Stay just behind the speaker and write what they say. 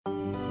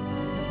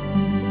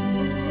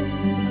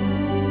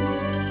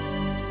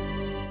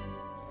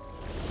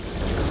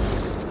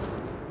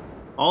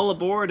All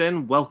aboard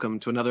and welcome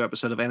to another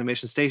episode of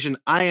Animation Station.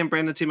 I am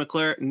Brandon T.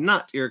 McClure,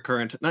 not your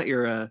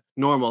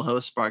normal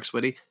host, Sparks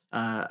Whitty. We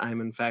are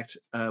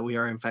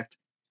in fact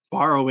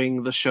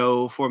borrowing the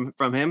show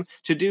from him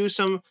to do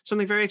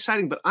something very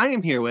exciting. But I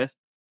am here with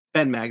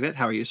Ben Magnet.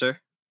 How are you, sir?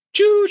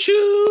 Choo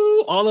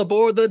choo! All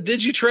aboard the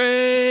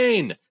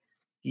Digitrain!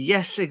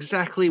 Yes,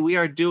 exactly. We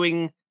are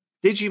doing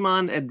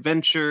Digimon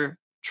Adventure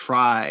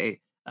Tri.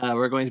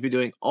 We're going to be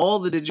doing all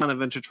the Digimon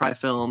Adventure Tri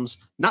films.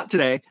 Not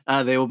today.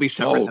 They will be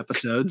separate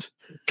episodes.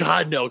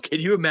 God, no. Can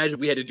you imagine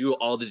if we had to do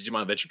all the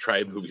Digimon Adventure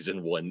Tri movies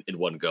in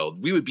one go?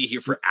 We would be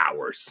here for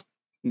hours.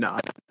 No,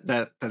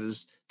 that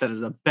is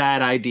a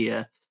bad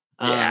idea.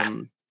 Yeah.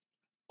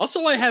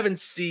 Also, I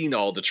haven't seen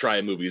all the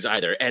Tri movies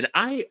either, and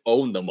I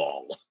own them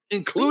all,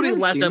 including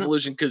Last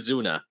Evolution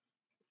Kazuna.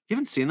 You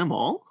haven't seen them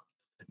all?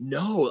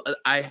 No,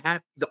 I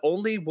have. The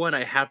only one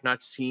I have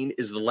not seen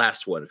is the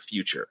last one,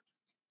 Future.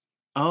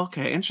 Oh,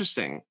 okay,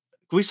 interesting.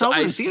 We saw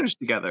them in theaters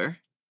together.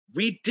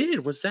 We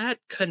did. Was that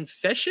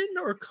Confession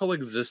or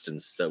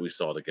Coexistence that we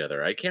saw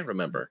together? I can't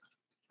remember.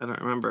 I don't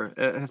remember.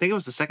 I think it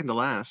was the second to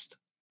last.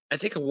 I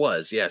think it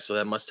was, yeah. So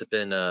that must have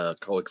been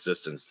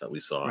Coexistence that we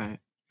saw. Right.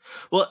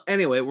 Well,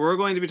 anyway, we're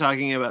going to be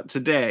talking about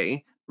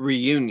today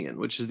Reunion,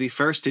 which is the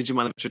first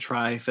Digimon Adventure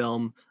Tri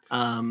film.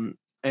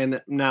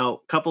 And now, a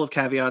couple of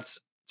caveats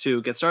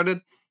to get started.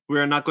 We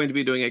are not going to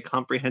be doing a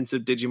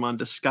comprehensive Digimon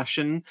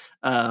discussion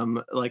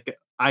like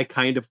I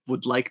kind of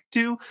would like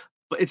to,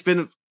 but it's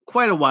been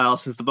quite a while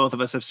since the both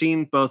of us have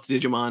seen both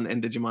Digimon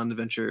and Digimon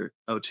Adventure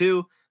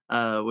 02,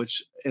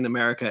 which in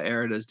America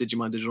aired as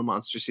Digimon Digital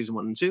Monster Season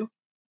 1 and 2.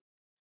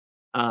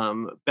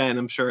 Ben,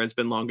 I'm sure it's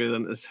been longer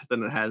than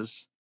it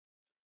has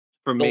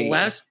for me.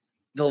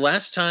 The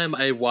last time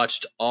I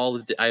watched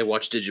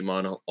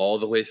Digimon all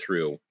the way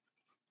through,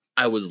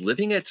 I was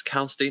living at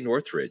Cal State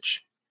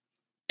Northridge.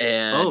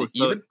 And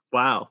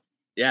wow.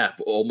 Yeah,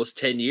 almost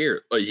 10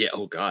 years. Oh yeah,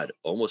 oh god,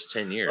 almost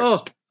 10 years.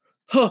 My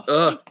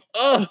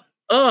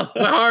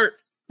heart.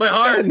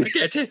 I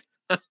can't take.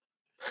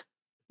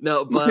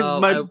 No,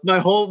 but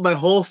my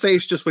whole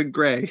face just went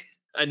gray.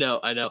 I know,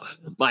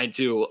 mine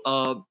too.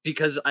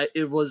 Because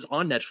it was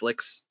on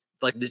Netflix.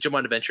 Like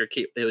Digimon Adventure,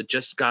 it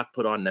just got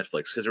put on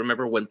Netflix. Because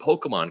remember when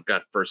Pokemon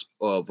got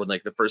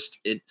the first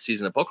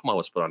season of Pokemon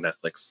was put on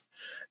Netflix,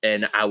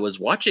 and I was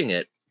watching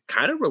it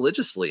kind of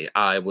religiously.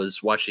 I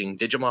was watching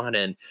Digimon,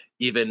 and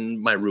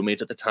even my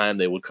roommates at the time,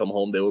 they would come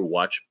home,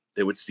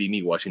 they would see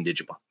me watching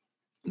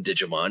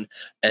Digimon,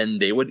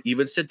 and they would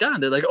even sit down.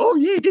 They're like, "Oh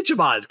yeah,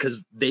 Digimon,"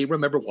 because they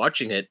remember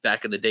watching it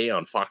back in the day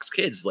on Fox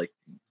Kids. Like,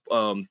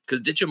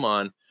 because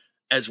Digimon,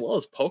 as well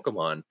as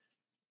Pokemon,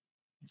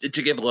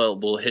 to give a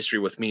little history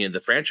with me and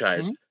the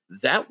franchise,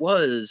 that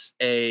was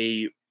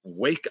a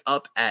wake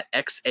up at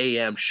X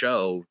AM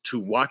show to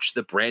watch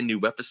the brand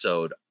new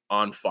episode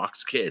on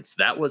Fox Kids.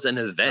 That was an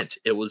event.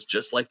 It was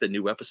just like the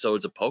new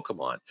episodes of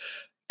Pokemon.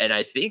 And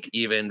I think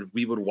even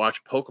we would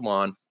watch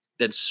Pokemon,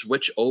 then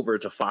switch over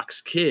to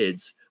Fox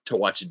Kids to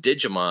watch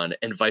Digimon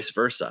and vice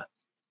versa.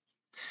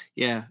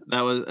 Yeah,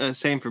 that was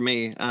same for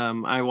me.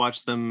 I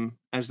watched them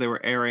as they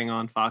were airing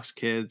on Fox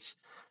Kids.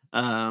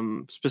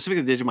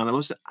 Specifically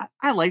Digimon.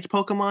 I liked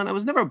Pokemon. I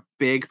was never a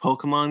big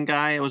Pokemon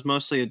guy. I was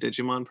mostly a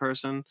Digimon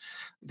person.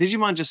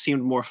 Digimon just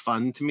seemed more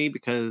fun to me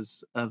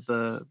because of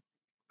the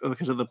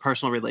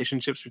personal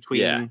relationships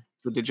between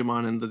the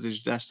Digimon and the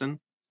Digidestin.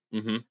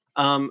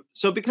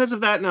 So because of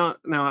that, now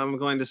I'm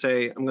going to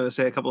say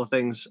a couple of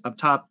things up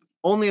top,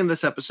 only in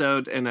this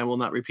episode, and I will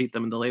not repeat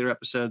them in the later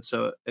episodes.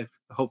 So if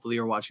hopefully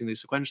you're watching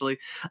these sequentially,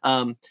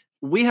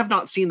 we have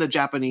not seen the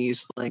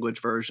Japanese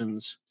language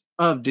versions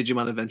of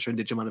Digimon Adventure and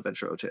Digimon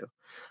Adventure 02.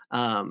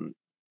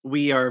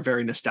 We are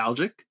very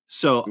nostalgic,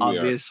 so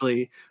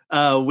obviously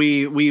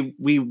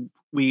we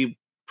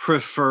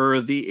prefer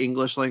the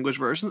English language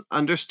version.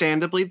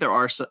 Understandably, there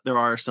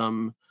are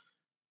some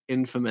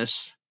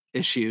infamous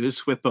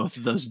issues with both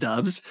of those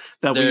dubs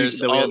that we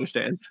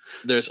understand.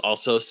 There's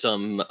also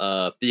some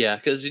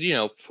because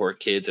for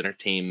kids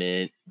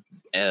entertainment,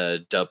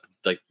 dub,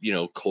 like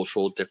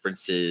cultural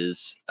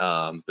differences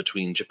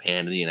between Japan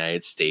and the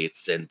United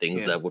States, and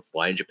things that would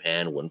fly in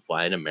Japan wouldn't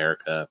fly in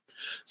America.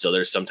 So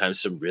there's sometimes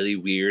some really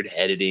weird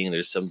editing.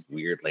 There's some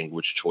weird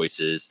language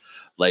choices.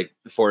 Like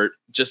for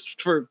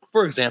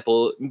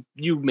example,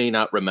 you may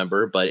not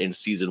remember, but in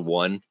season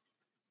 1,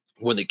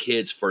 when the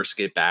kids first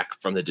get back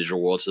from the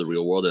digital world to the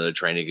real world and they're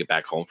trying to get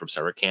back home from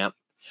summer camp,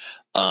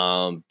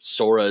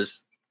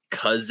 Sora's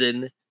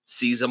cousin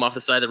sees him off the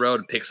side of the road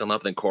and picks him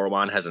up. Then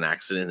Koromon has an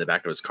accident in the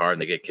back of his car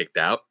and they get kicked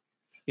out.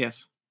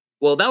 Yes.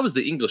 Well, that was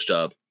the English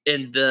dub.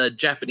 In the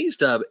Japanese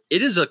dub,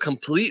 it is a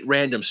complete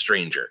random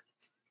stranger.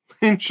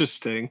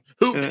 Interesting.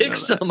 Who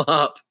picks him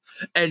up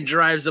and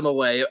drives him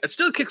away. It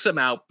still kicks him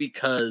out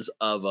because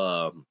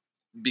Koromon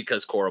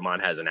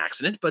has an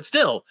accident, but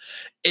still,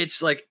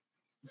 it's like,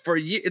 for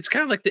you, it's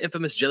kind of like the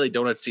infamous jelly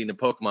donut scene in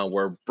Pokemon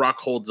where Brock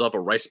holds up a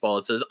rice ball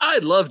and says, "I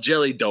love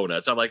jelly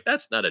donuts." I'm like,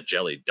 that's not a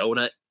jelly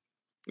donut.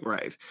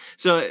 Right.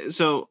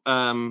 So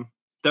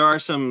there are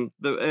some.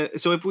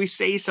 So if we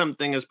say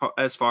something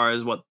as far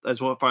as what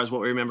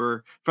we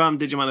remember from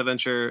Digimon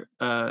Adventure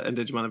and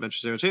Digimon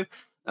Adventure 02,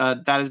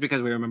 that is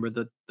because we remember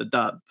the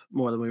dub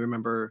more than we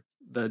remember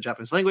the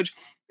Japanese language,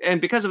 and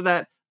because of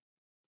that,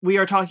 we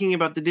are talking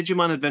about the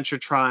Digimon Adventure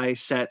Tri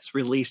sets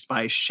released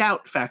by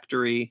Shout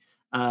Factory,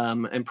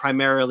 and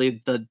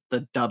primarily the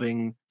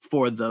dubbing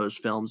for those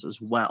films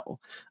as well.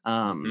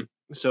 Hmm.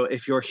 So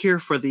if you're here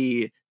for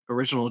the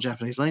original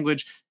Japanese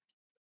language,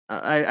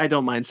 I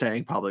don't mind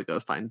saying probably go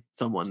find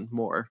someone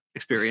more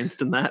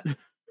experienced in that.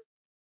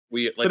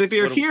 We But like one of if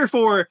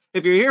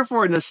you're here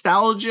for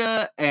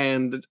nostalgia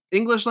and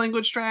English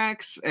language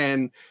tracks,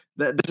 and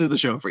this is the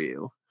show for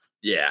you.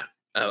 yeah.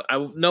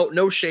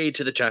 No shade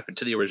to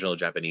the original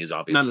Japanese, None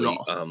at obviously.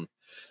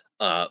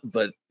 all.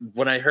 But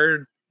when I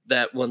heard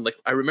that one, like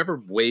I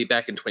remember way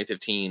back in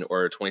 2015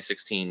 or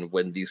 2016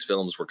 when these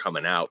films were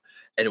coming out,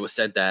 and it was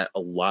said that a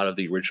lot of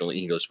the original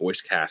English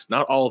voice cast,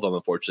 not all of them,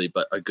 unfortunately,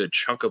 but a good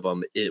chunk of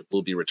them, it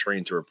will be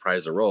returning to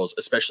reprise the roles,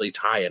 especially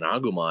Tai and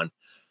Agumon.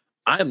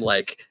 I'm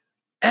like,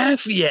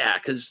 F yeah,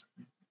 because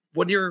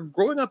when you're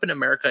growing up in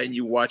America and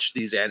you watch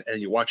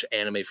and you watch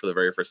anime for the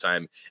very first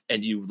time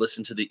and you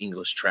listen to the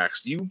English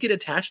tracks, you get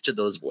attached to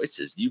those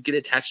voices. You get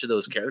attached to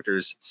those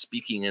characters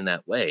speaking in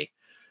that way.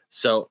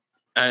 So,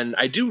 and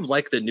I do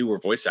like the newer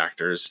voice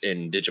actors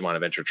in Digimon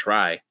Adventure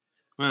Try,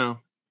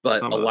 Well, but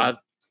some of them.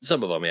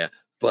 some of them, yeah.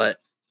 But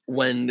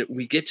when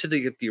we get to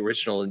the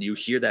original and you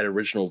hear that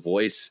original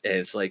voice, and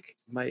it's like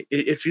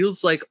it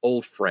feels like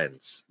old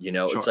friends. You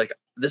know, it's Sure. like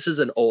this is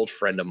an old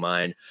friend of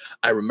mine.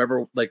 I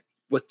remember like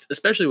with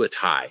especially with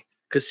Ty,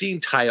 because seeing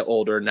Ty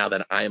older now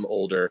that I'm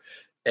older,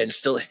 and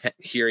still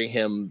hearing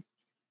him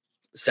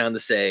sound to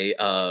say,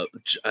 I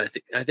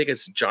think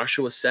it's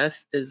Joshua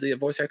Seth is the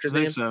voice actor's I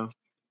think name. so.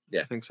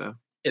 Yeah. I think so.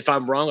 If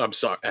I'm wrong, I'm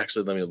sorry.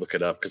 Actually, let me look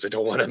it up because I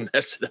don't want to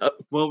mess it up.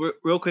 Well,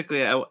 real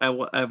quickly, I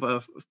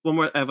have one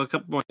more. I have a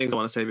couple more things I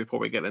want to say before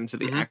we get into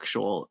the Hmm.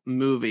 actual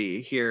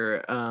movie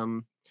here.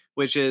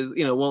 Which is,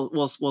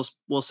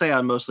 we'll say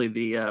on mostly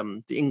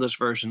the English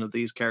version of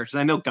these characters.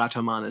 I know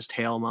Gatomon is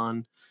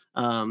Tailmon,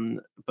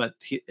 but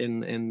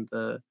in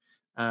the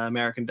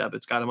American dub,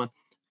 it's Gatomon.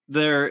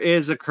 There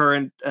is a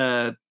current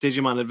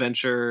Digimon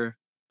Adventure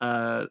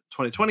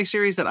 2020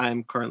 series that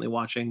I'm currently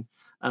watching,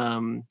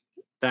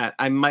 that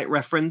I might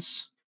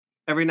reference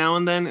every now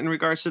and then in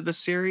regards to this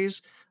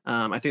series.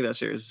 I think that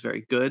series is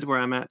very good where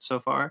I'm at so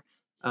far.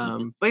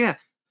 Hmm. But yeah, And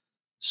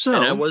so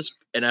I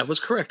was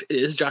correct. It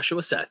is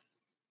Joshua Seth.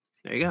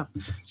 there you go.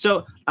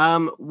 So,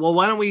 well,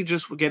 why don't we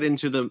just get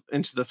into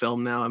the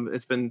film now?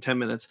 It's been 10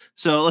 minutes,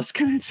 so let's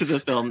get into the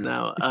film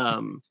now.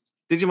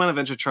 Digimon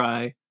Adventure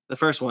Try, the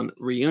first one,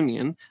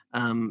 Reunion.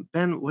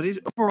 Ben, what did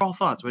overall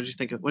thoughts? What did you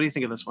think of? What do you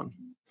think of this one?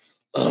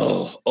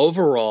 Oh,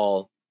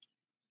 overall,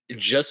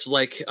 just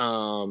like in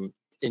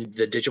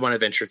the Digimon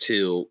Adventure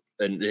 2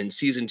 and in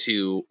season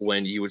 2,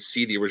 when you would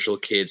see the original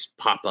kids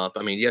pop up.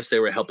 I mean, yes, they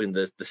were helping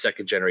the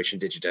second generation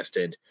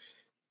Digidestined.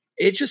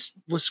 It just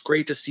was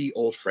great to see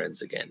old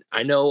friends again.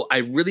 I know I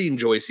really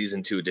enjoy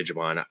season 2 of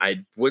Digimon.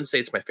 I wouldn't say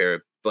it's my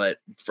favorite, but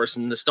for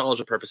some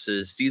nostalgia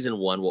purposes, season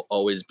 1 will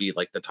always be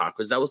like the top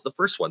because that was the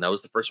first one. That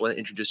was the first one that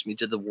introduced me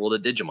to the world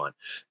of Digimon.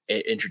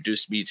 It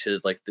introduced me to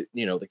like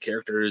the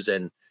characters,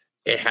 and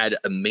it had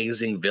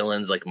amazing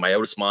villains. Like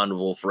Myotismon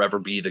will forever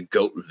be the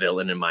goat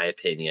villain in my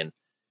opinion.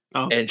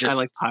 Oh, And I just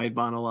like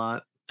Piedmon a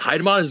lot.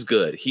 Haidamon is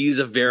good. He's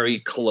a Yeah. very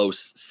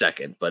close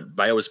second, but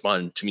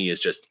Myotismon to me is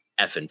just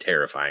effing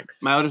terrifying.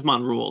 My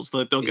Otismon rules.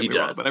 Don't get He me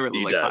wrong, does. but I really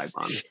He like does.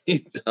 Piedmon.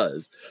 He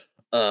does.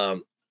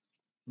 Um,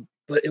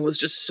 but it was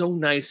just so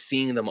nice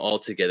seeing them all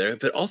together.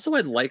 But also,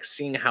 I like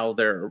seeing how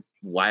their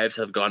lives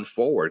have gone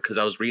forward because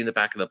I was reading the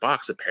back of the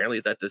box.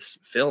 Apparently, that this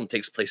film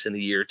takes place in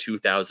the year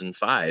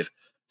 2005,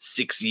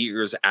 6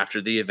 years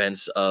after the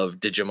events of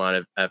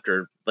Digimon,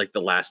 after like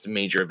the last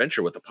major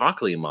adventure with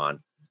Apocalypse,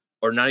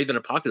 or not even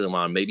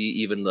Apocalypse, maybe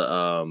even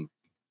the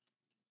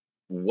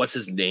what's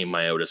his name,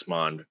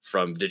 Myotismon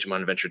from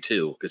Digimon Adventure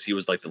 2, because he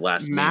was like the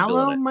last main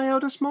villain. Mallow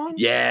Myotismon?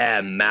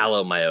 Yeah,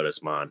 Mallow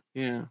Myotismon.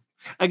 Yeah.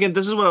 Again,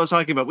 this is what I was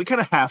talking about. We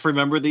kind of half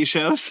remember these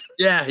shows.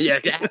 Yeah, yeah,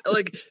 yeah.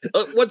 Like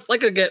what's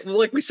like again,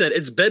 like we said,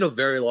 it's been a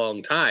very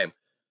long time.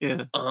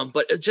 Yeah.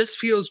 But it just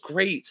feels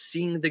great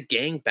seeing the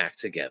gang back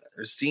together,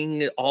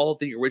 seeing all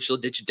the original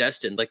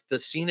Digidestined, like the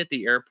scene at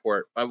the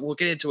airport. We'll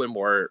get into it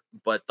more,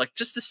 but like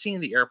just the scene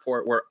in the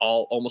airport where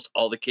almost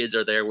all the kids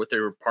are there with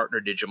their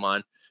partner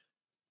Digimon,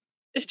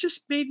 it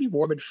just made me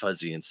warm and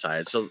fuzzy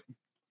inside. So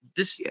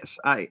this, Yes,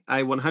 I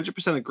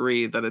 100%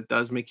 agree that it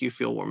does make you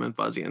feel warm and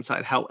fuzzy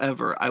inside.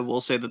 However, I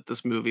will say that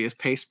this movie is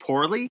paced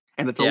poorly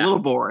and it's a yeah, little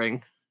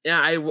boring. yeah,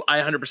 I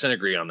 100%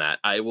 agree on that.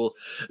 I will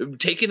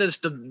taking this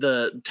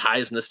the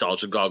ties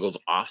nostalgia goggles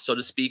off, so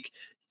to speak.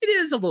 It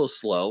is a little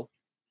slow.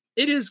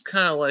 It is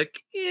kind of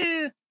like,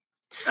 yeah.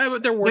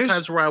 There were There's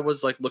times where I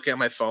was like looking at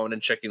my phone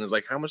and checking, was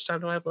like, how much time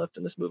do I have left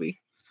in this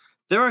movie?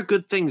 there are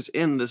good things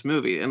in this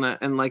movie,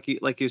 and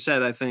like you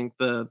said, I think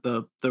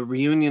the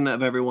reunion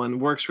of everyone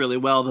works really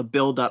well. The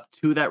build up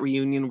to that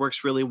reunion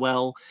works really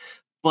well,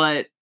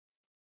 but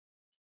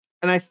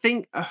and I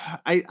think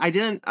I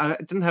didn't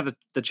have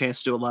the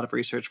chance to do a lot of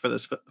research for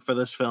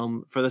this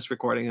film for this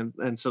recording,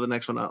 and so the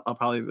next one I'll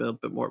probably be a little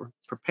bit more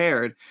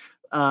prepared.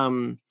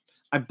 Um,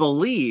 I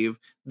believe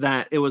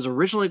that it was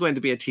originally going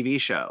to be a TV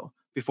show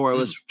before it Mm.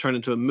 was turned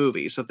into a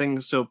movie. So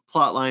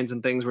plot lines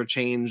and things were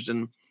changed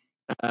and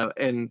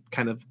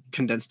kind of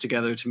condensed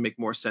together to make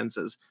more sense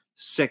as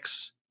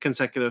 6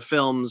 consecutive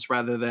films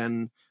rather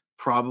than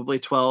probably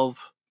 12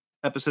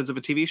 episodes of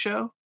a TV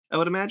show, I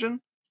would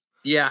imagine.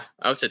 Yeah,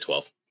 I would say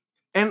 12.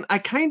 And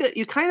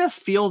you kind of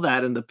feel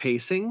that in the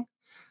pacing,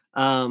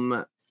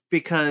 um,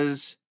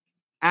 because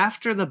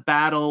after the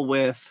battle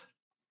with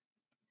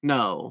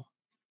no,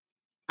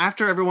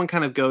 after everyone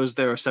kind of goes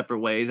their separate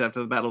ways after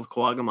the battle with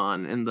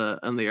Kuwagamon in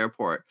the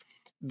airport,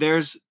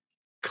 there's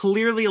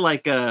clearly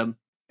like a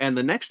and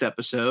the next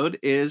episode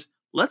is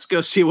let's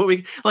go see what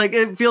we like.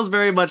 It feels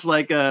very much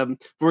like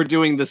we're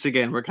doing this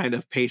again. We're kind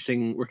of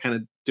pacing. We're kind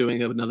of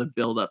doing another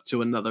build up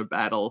to another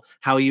battle.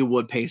 How you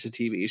would pace a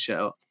TV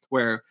show,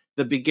 where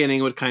the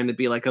beginning would kind of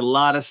be like a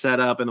lot of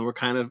setup, and then we're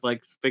kind of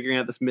like figuring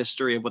out this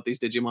mystery of what these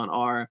Digimon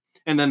are,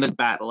 and then this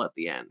battle at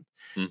the end.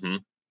 Mm-hmm.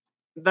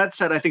 That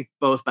said, I think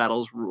both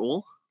battles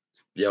rule.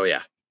 Oh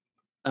yeah.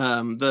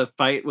 The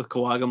fight with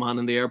Kuwagamon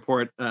in the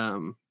airport.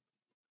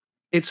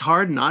 It's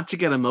hard not to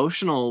get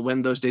emotional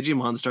when those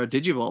Digimon start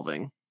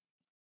digivolving.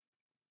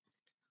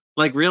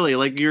 Like really,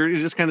 like you're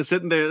just kind of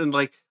sitting there and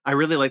like I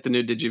really like the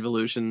new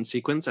Digivolution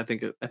sequence. I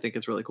think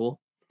it's really cool.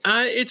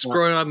 It's Uh,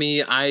 growing on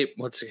me.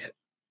 Once again,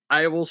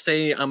 I will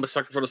say I'm a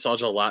sucker for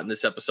nostalgia a lot in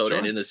this episode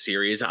and sure. in the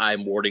series.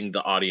 I'm warning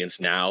the audience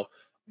now,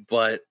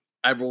 but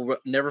I will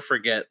never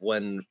forget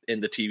when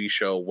in the TV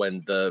show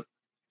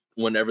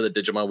whenever the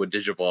Digimon would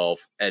digivolve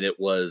and it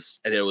was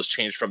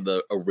changed from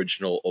the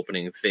original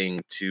opening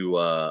thing to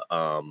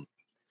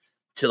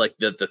like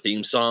the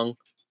theme song,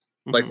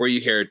 like Mhm. where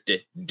you hear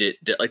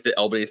like the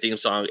opening theme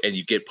song and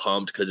you get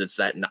pumped because it's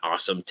that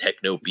awesome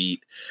techno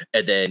beat,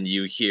 and then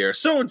you hear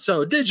so and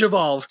so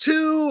digivolve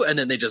too, and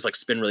then they just like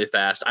spin really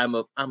fast. I'm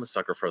a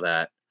sucker for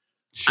that.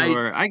 I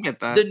Sure, I get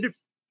that. the new-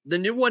 the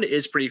new one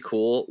is pretty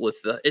cool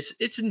with the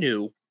it's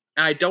new.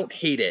 I don't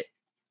hate it.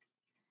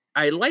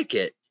 I like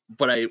it,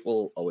 but I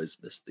will always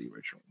miss the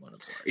original one.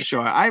 I'm sorry.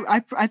 Sure,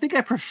 I think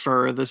I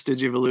prefer this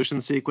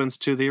Digivolution sequence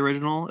to the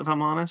original, if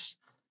I'm honest.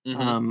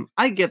 Hmm.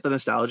 I get the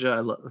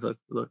nostalgia.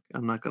 Look.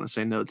 I'm not going to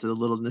say no to the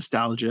little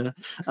nostalgia,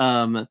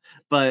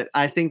 but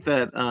I think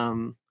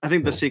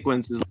the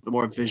sequence is a little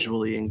more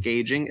visually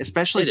engaging, It is.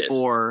 especially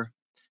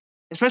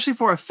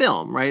for a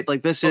film, right?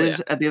 Like this Oh yeah. is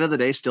at the end of the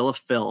day still a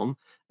film,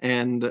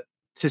 and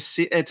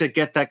to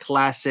get that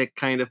classic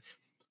kind of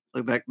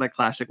like that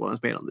classic one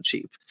was made on the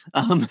cheap.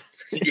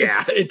 It's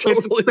Yeah, it it's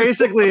totally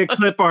basically a was.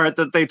 clip art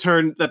that they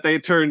turned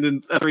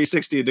in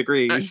 360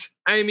 degrees.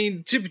 I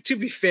mean, to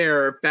be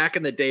fair, back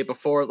in the day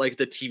before like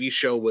the TV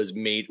show was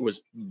big,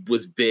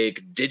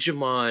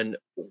 Digimon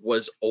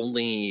was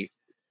only.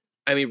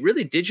 I mean,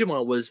 really,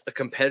 Digimon was a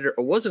competitor.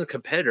 It wasn't a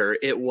competitor.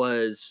 It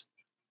was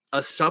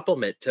a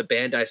supplement to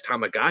Bandai's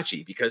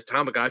Tamagotchi because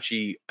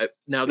Tamagotchi.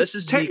 Now this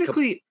is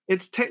me.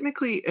 It's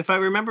technically, if I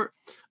remember,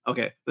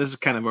 okay, this is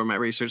kind of where my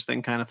research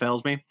thing kind of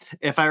fails me.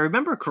 If I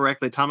remember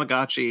correctly,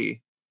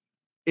 Tamagotchi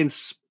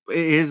is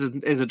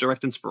a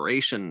direct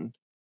inspiration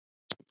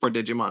for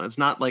Digimon. It's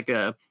not like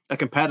a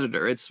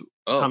competitor. It's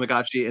Oh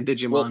Tamagotchi and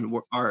well,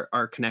 Digimon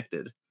are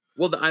connected.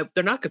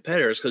 they're not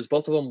competitors because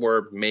both of them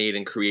were made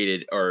and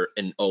created or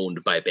and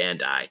owned by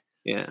Bandai.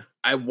 Yeah.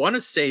 I want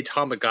to say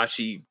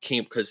Tamagotchi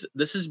came because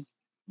this is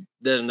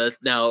then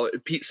now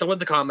someone in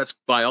the comments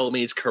by all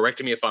means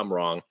correct me if I'm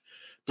wrong.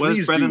 What does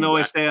Please Brendan do.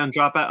 always say on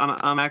Drop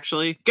Out on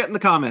actually? Get in the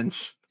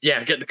comments.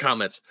 Yeah, get in the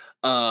comments.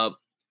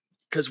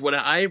 Because what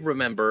I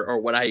remember or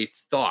what I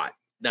thought,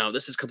 now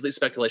this is complete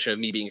speculation of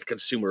me being a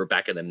consumer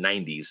back in the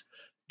 90s,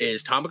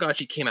 is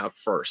Tamagotchi came out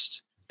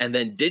first. And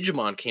then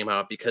Digimon came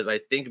out because I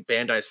think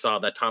Bandai saw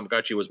that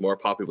Tamagotchi was more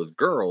popular with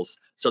girls.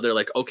 So they're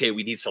like, okay,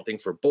 we need something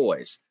for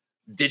boys.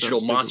 So Digital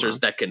it's monsters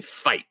Digimon. that can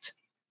fight.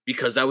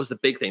 Because that was the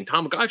big thing.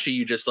 Tamagotchi,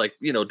 you just like,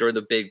 during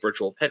the big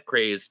virtual pet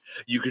craze,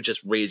 you could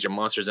just raise your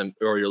monsters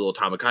or your little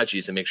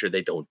Tamagotchis and make sure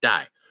they don't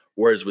die.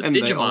 Whereas with And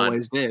they Digimon,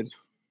 always did.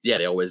 yeah,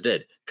 they always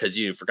did because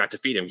you forgot to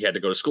feed him. He had to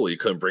go to school. You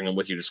couldn't bring him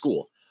with you to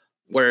school.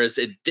 Whereas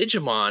at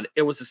Digimon,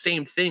 it was the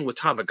same thing with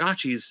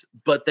Tamagotchis,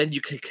 but then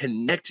you could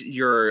connect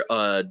your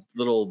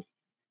little,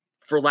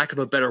 for lack of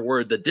a better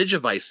word, the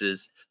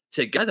Digivices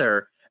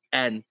together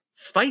and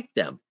fight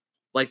them.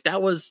 Like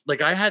that was like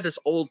I had this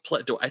old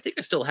I think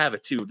I still have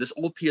it too. This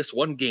old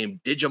PS1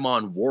 game,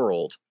 Digimon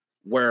World,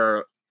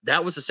 where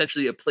that was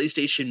essentially a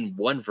PlayStation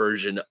 1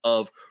 version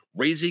of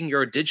raising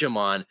your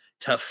Digimon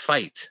to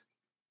fight.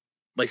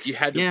 Like you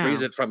had to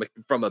raise Yeah. it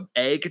from a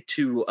egg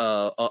to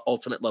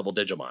ultimate level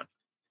Digimon.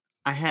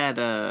 I had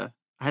I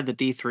had the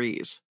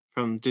D3s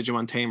from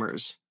Digimon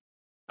Tamers.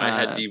 I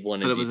had D1 But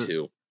and it was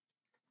D2.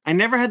 I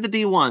never had the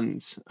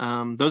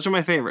D1s. Those are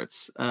my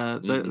favorites.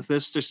 Mhm.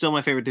 Those are still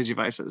my favorite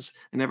Digivices.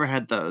 I never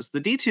had those. The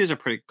D2s are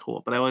pretty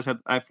cool, but I always had,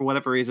 for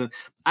whatever reason,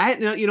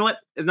 you know what?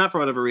 Not for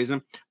whatever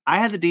reason. I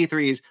had the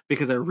D3s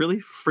because I really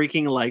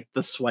freaking liked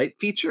the swipe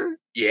feature.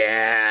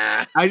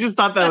 Yeah. I just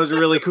thought that was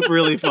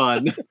really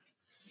fun.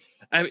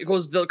 I mean,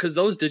 because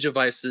those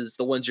Digivices,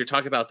 the ones you're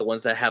talking about, the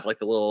ones that have like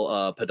the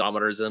little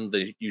pedometers in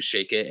them, you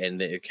shake it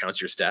and it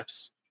counts your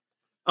steps.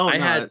 Oh I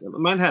no, had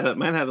mine had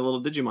a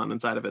little Digimon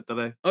inside of it that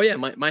I. Oh yeah,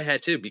 my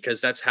had too,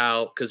 because that's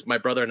how, because my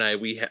brother and I,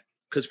 we had,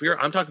 because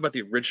I'm talking about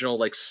the original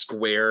like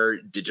square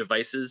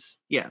Digivices,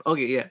 Yeah.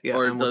 Okay. Yeah.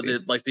 or I'm with you.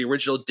 the like the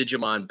original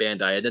Digimon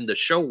Bandai, and then the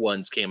show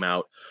ones came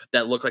out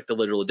that look like the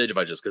literal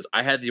Digivices. Because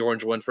I had the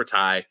orange one for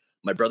Ty,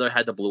 my brother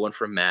had the blue one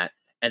for Matt,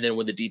 and then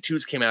when the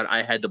D2s came out,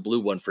 I had the blue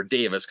one for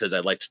Davis because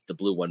I liked the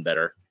blue one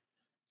better,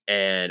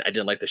 and I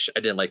didn't like I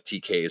didn't like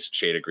TK's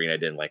shade of green. I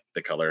didn't like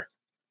the color.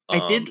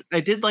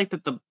 I did like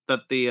that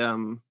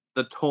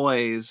the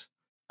toys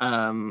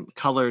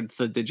colored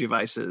the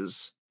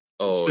Digivices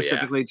Oh yeah.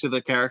 specifically to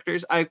the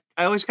characters. I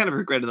always kind of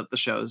regretted that the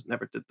shows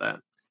never did that.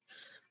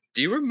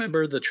 Do you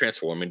remember the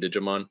transforming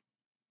Digimon?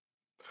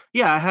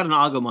 Yeah, I had an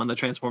Agumon that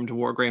transformed to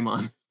War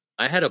Greymon.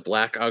 I had a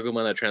black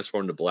Agumon that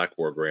transformed to Black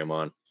War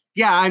Greymon.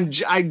 Yeah, I'm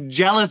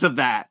jealous of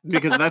that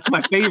because that's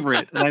my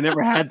favorite, and I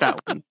never had that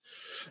one.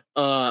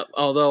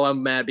 Although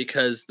I'm mad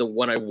because the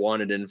one I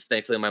wanted, and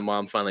thankfully my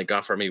mom finally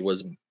got for me,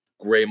 was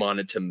Greymon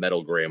into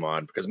Metal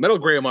Greymon, because Metal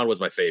Greymon was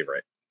my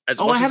favorite. As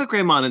Oh, I much had a as,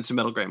 Greymon into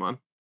Metal Greymon.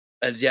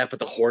 and yeah, but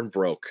the horn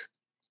broke.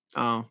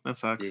 Oh, that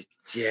sucks.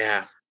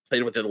 Yeah,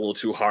 played with it a little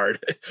too hard.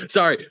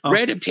 Sorry, Oh,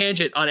 random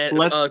tangent on it.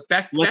 let's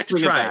Back to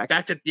bring it try. back.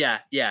 Back to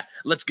yeah.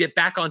 Let's get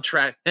back on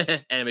track.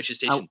 Animation I,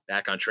 Station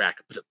back on track.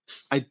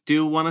 I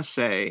do want to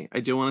say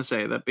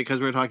that because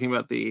we're talking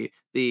about the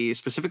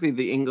specifically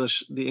the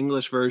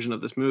English version of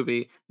this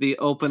movie, the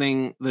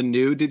opening, the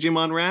new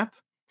Digimon rap,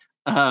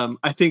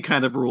 I think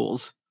kind of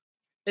rules.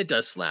 It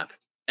does slap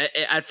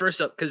at first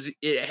up, because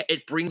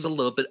it brings a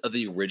little bit of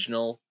the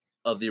original,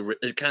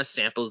 it kind of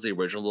samples the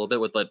original a little bit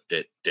with like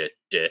dit dit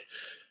dit,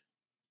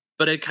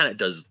 but it kind of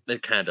does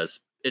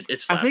it I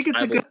slaps. think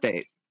it's a good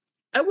bait.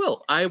 I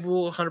will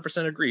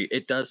 100% agree.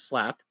 It does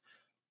slap.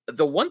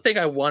 The one thing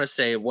I want to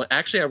say, what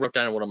actually I wrote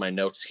down in one of my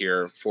notes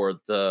here for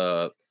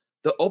the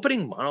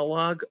opening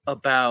monologue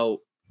about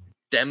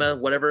Dema,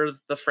 whatever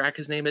the frack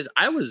his name is,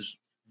 I was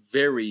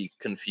very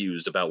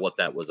confused about what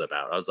that was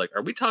about. I was like,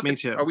 Me are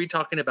too. we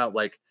talking about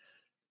like,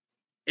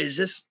 is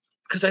this,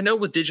 because I know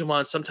with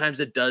Digimon sometimes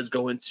it does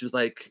go into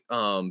like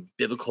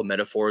biblical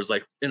metaphors,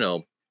 like,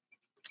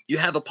 you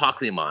have a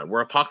Pokemon,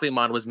 where a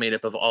Pokemon was made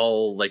up of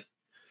all like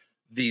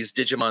these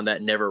Digimon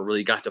that never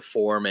really got to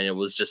form, and it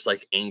was just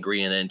like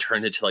angry and then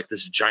turned into like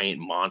this giant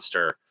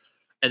monster.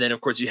 And then of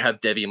course you have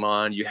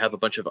Devimon, you have a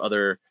bunch of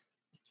other,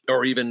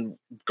 or even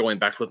going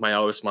back with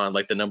Myotismon,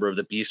 like the number of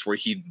the beast where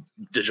he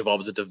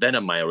digivolves into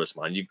Venom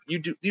Myotismon.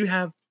 You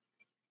have.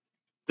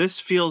 This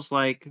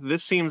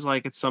seems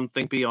like it's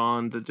something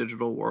beyond the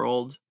digital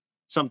world,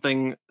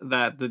 something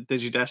that the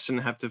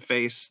Digidestin have to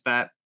face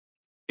that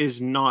is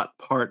not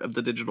part of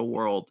the digital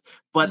world.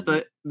 But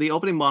Mhm. the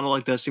opening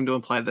monologue does seem to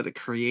imply that it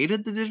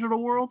created the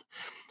digital world.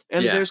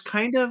 And Yeah. there's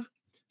kind of,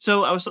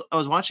 so I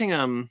was watching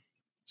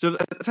so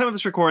at the time of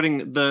this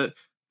recording, the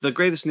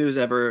greatest news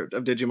ever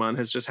of Digimon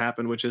has just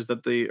happened, which is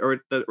that the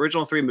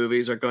original three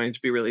movies are going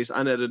to be released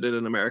unedited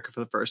in America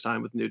for the first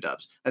time with new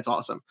dubs. That's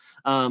awesome.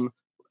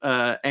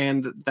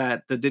 And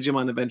that the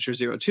Digimon Adventure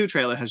 02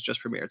 trailer has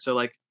just premiered. So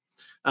like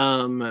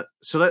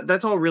so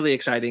that's all really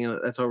exciting, and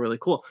that's all really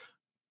cool.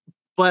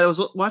 But I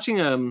was watching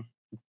a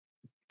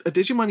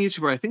Digimon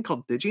YouTuber, I think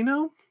called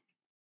Digino,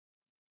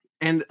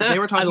 and they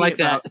were I talking like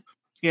that. about,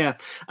 yeah,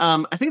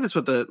 I think that's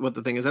what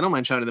the thing is. I don't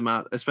mind shouting them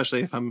out,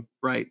 especially if I'm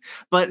right.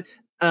 But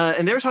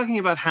and they were talking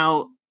about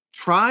how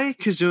Try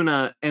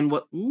Kazuna and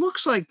what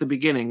looks like the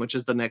beginning, which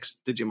is the next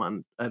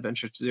Digimon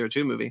Adventure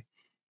 02 movie,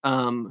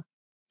 um,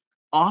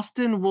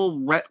 often will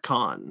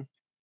retcon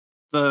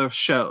the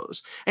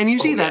shows. And you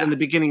see Oh that in yeah. the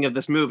beginning of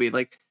this movie.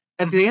 Like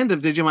at the Mhm. end of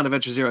Digimon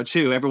Adventure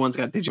 02, everyone's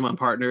got Digimon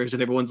partners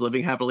and everyone's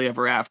living happily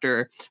ever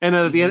after. And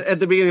then Mhm. at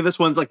the beginning of this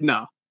one's like,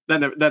 no,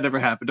 that never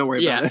happened. Don't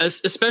worry Yeah, about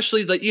it.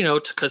 especially like,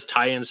 because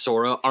Ty and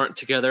Sora aren't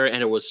together,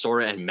 and it was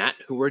Sora and Matt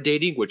who were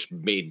dating, which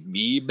made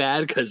me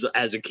mad because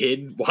as a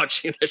kid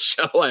watching the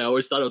show, I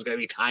always thought it was gonna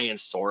be Ty and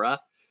Sora, It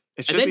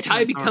and should then be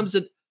Ty Tainsora.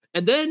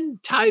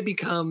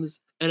 becomes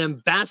an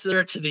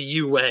ambassador to the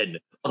UN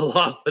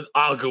along with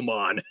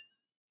Agumon.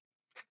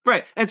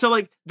 Right. And so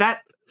like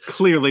that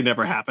clearly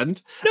never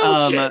happened.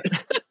 No shit.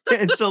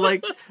 And so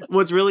like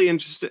what's really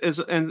interesting is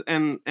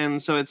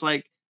and so it's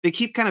like they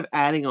keep kind of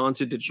adding on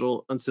to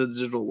onto the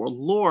digital world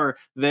lore.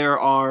 There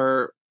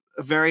are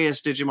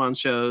various Digimon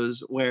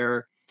shows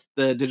where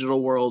the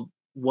digital world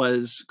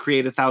was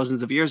created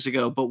thousands of years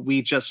ago, but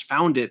we just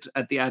found it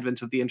at the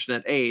advent of the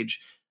internet age.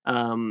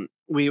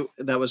 We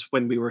That was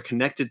when we were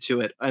connected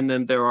to it. And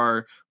then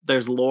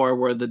there's lore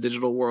where the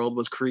digital world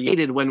was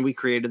created when we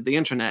created the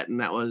internet, and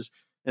that was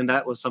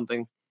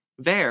something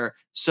there.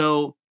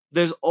 So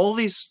there's all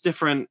these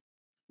different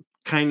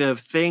kind of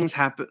things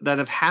that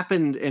have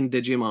happened in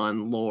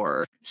Digimon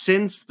lore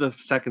since the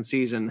second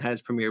season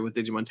has premiered with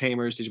Digimon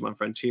Tamers, Digimon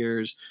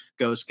Frontiers,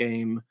 Ghost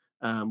Game,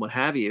 what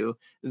have you,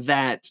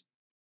 that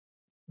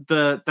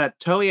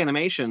Toei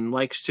Animation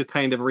likes to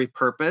kind of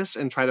repurpose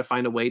and try to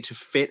find a way to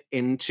fit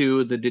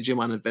into the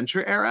Digimon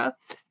Adventure era.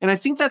 And I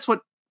think that's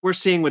what we're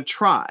seeing with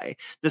Try.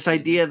 This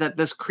idea that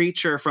this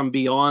creature from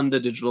beyond the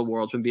digital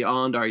world, from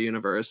beyond our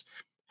universe,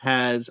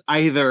 has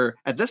either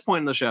at this point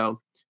in the show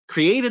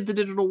created the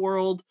digital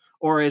world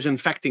or is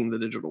infecting the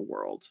digital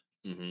world.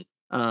 Mhm.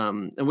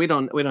 And we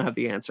don't have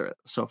the answer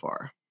so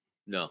far.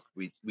 No,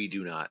 we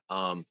do not.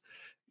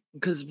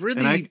 Because And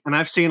really,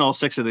 I've seen all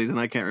 6 of these and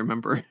I can't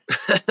remember.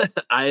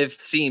 I've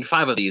seen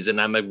 5 of these,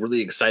 and I'm like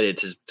really excited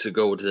to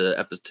go to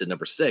episode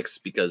number 6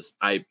 because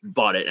I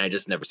bought it and I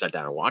just never sat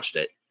down and watched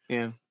it.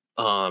 Yeah.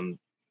 Um,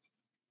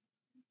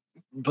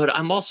 but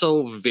I'm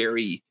also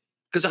very,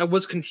 because I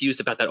was confused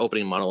about that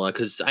opening monologue,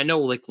 because I know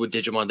like with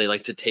Digimon they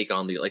like to take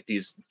on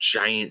these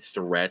giant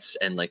threats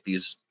and like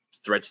these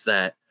threats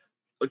that,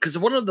 because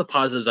one of the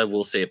positives I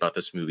will say about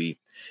this movie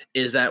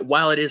is that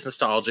while it is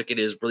nostalgic, it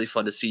is really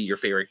fun to see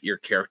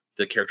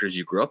the characters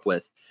you grew up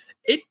with.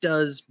 It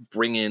does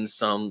bring in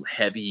some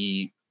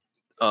heavy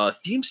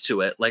themes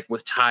to it, like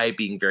with Tai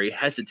being very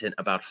hesitant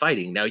about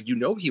fighting. Now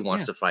he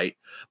wants Yeah. to fight,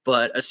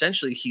 but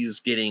essentially he's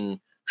getting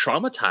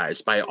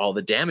traumatized by all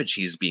the damage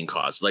he's being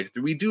caused. Like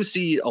we do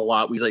see a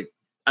lot.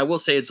 I will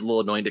say it's a little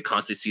annoying to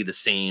constantly see the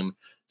same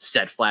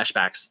set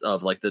flashbacks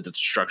of like the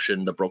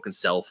destruction, the broken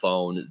cell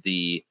phone,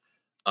 the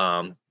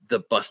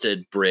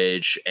busted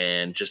bridge,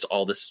 and just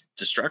all this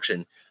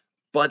destruction.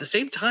 But at the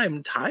same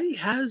time, Tai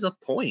has a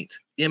point.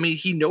 I mean,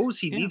 he knows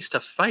he Yeah. needs to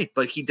fight,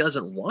 but he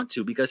doesn't want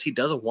to because he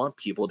doesn't want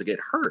people to get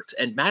hurt.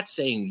 And Matt's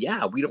saying,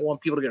 yeah, we don't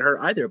want people to get hurt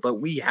either, but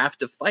we have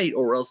to fight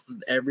or else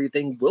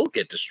everything will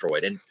get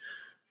destroyed. And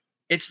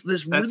it's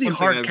this That's really something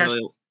hard catch.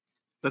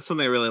 that's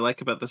something I really like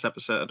about this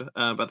episode,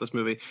 about this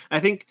movie. I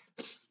think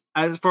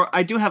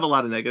I do have a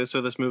lot of negatives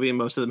for this movie, and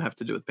most of them have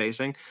to do with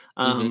pacing.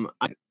 Hmm.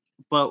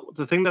 But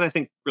the thing that I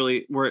think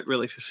really where it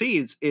really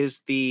succeeds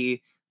is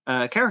the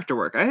character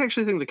work. I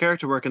actually think the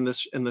character work in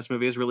this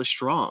movie is really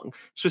strong, Hmm.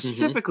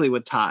 specifically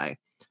with Ty.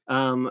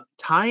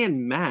 Ty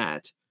and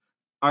Matt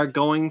are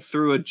going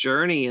through a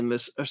journey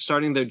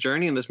starting their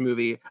journey in this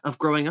movie of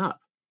growing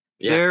up.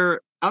 Yeah.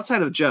 They're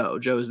outside of Joe.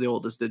 Joe is the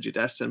oldest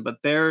Digidestin,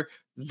 but they're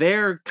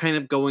kind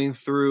of going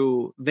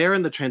through. They're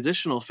in the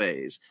transitional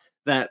phase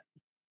that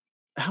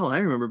hell I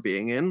remember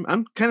being in.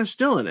 I'm kind of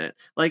still in it.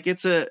 Like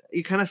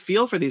you kind of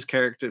feel for these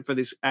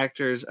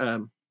actors,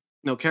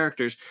 no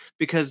characters,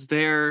 because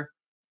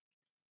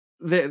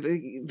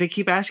they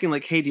keep asking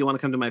like, hey, do you want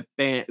to come to my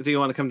band? Do you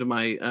want to come to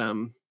my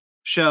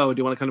show? Do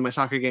you want to come to my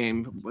soccer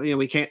game?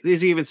 We can't. He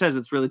even says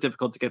it's really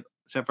difficult to get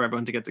for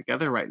everyone to get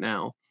together right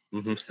now,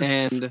 Hmm.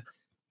 and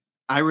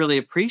I really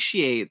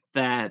appreciate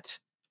that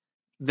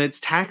that's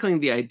tackling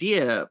the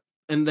idea,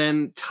 and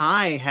then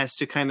Ty has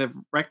to kind of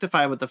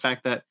rectify with the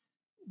fact that,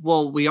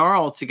 well, we are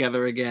all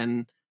together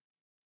again,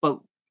 but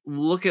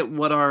look at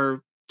what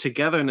our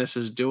togetherness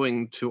is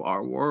doing to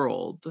our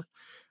world,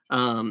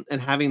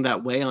 and having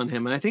that weigh on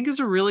him, and I think is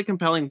a really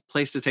compelling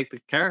place to take the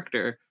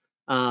character,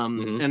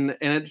 Hmm. and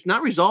it's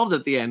not resolved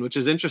at the end, which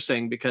is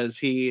interesting because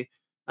he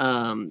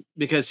kind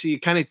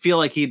of feel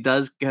like he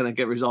does kind of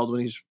get resolved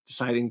when he's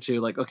deciding to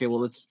like, okay,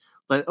 well,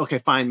 okay,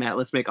 fine, Matt,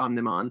 let's make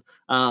Omnimon,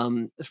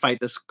 fight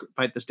this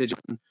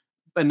Digimon,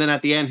 and then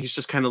at the end, he's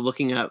just kind of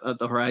looking at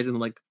the horizon,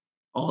 like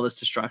all this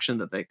destruction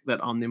that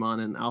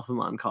Omnimon and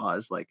Alphamon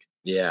caused, like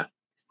Yeah.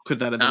 could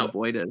that have been Now,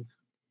 avoided?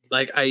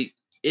 like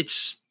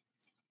it's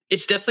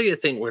definitely a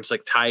thing where it's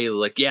like Tai,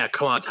 like, yeah,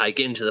 come on, Tai,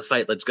 get into the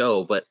fight, let's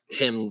go. But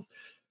him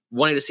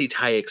wanting to see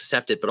Tai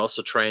accept it, but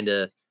also trying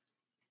to.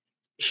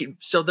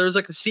 So there's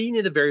like a scene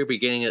in the very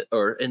beginning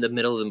or in the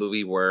middle of the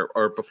movie or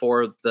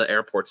before the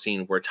airport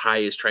scene where Tai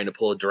is trying to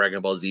pull a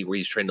Dragon Ball Z where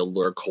he's trying to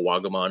lure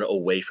Kawagamon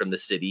away from the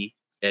city,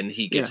 and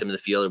he gets Yeah, him in the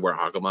field where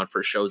Agumon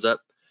first shows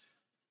up.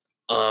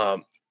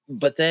 Um,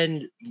 but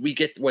then we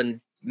get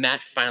when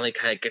Matt finally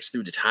kind of gets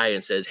through to Tai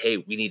and says, "Hey,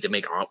 we need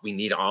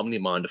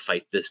Omnimon to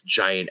fight this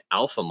giant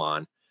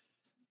Alphamon."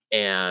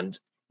 And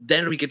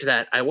then we get to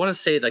that. I want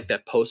to say like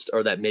that post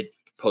or that mid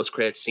post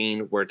credit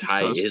scene where I Tai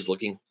suppose. is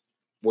looking,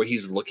 where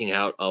he's looking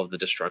out of the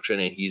destruction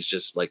and he's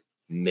just like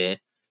meh.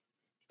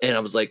 And I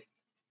was like,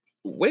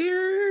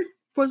 where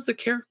was the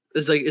character?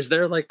 Is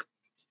there like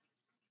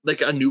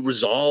a new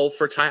resolve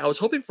for Tai? I was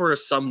hoping for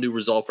some new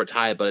resolve for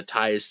Tai, but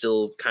Tai is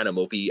still kind of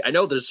mopey. I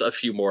know there's a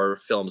few more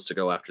films to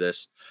go after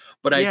this,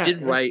 but I Yeah,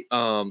 did write a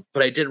go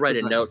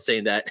ahead. note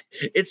saying that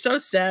it's so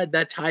sad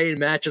that Tai and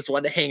Matt just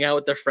want to hang out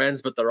with their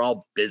friends, but they're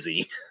all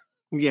busy.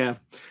 Yeah.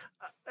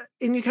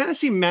 And you kind of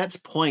see Matt's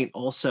point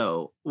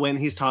also when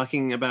he's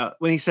talking about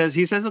when he says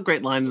a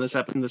great line in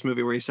this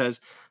movie where he says,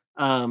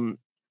 um,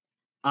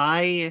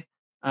 "I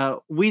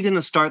we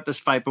didn't start this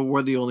fight, but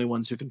we're the only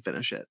ones who can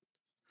finish it."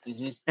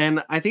 Hmm.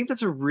 And I think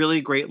that's a really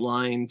great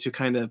line to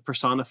kind of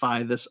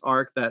personify this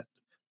arc that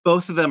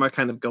both of them are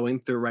kind of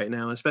going through right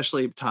now,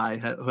 especially Ty,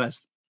 who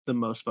has the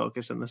most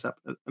focus in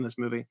this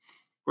movie,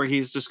 where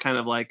he's just kind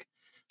of like,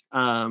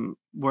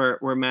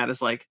 where Matt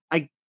is like,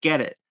 I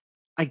get it.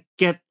 I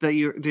get that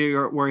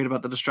you're worried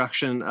about the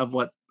destruction of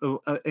what,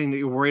 and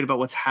you're worried about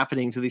what's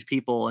happening to these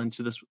people and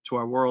to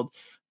our world.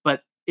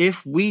 But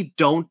if we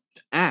don't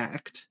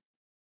act,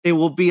 it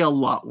will be a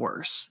lot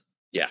worse.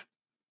 Yeah.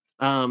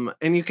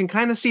 And you can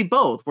kind of see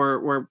both.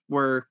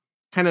 Where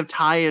kind of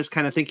Tai is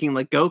kind of thinking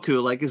like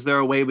Goku, like, is there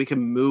a way we can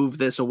move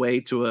this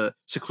away to a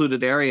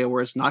secluded area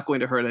where it's not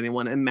going to hurt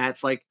anyone? And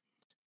Matt's like,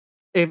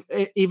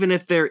 even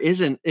if there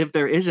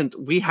isn't,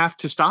 we have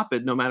to stop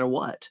it no matter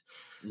what.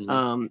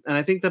 Mhm. And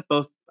I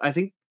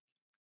think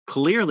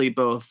clearly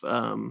both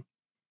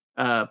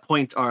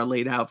points are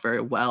laid out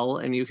very well,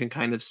 and you can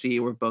kind of see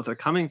where both are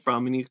coming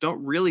from, and you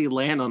don't really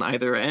land on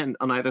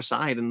either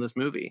side in this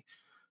movie.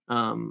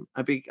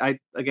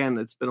 Again,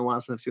 it's been a while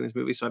since I've seen this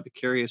movie, so I'd be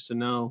curious to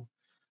know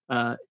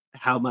uh,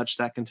 how much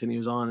that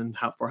continues on and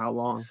for how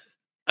long.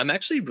 I'm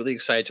actually really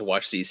excited to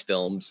watch these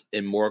films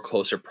in more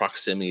closer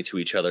proximity to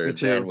each Me other than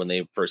too. when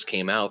they first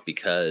came out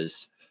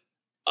because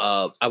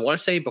I want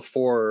to say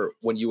before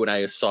when you and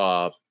I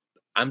saw,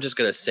 I'm just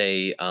gonna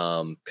say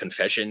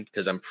Confession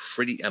because I'm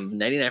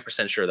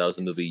 99% sure that was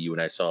the movie you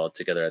and I saw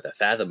together at the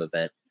Fathom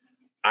event.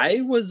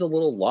 I was a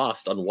little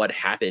lost on what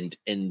happened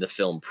in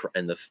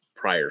the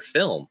prior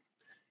film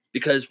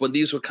because when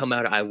these would come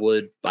out, I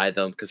would buy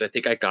them because I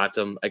think I got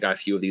them. I got a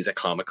few of these at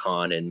Comic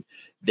Con, and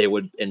they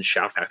would and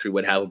Shout Factory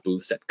would have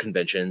booths at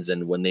conventions,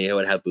 and when they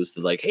would have booths,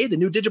 they're like, "Hey, the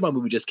new Digimon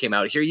movie just came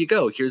out. Here you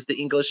go. Here's the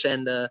English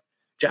and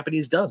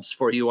Japanese dubs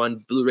for you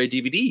on Blu-ray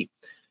DVD."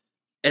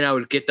 And I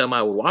would get them.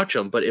 I would watch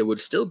them, but it would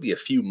still be a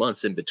few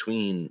months in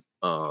between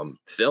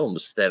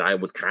films that I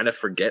would kind of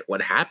forget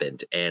what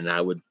happened, and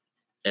I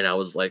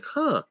was like,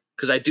 "Huh,"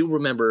 because I do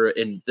remember,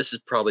 and this is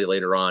probably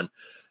later on.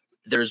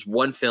 There's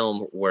one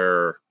film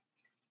where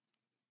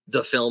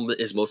the film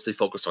is mostly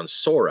focused on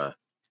Sora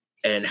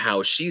and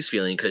how she's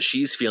feeling because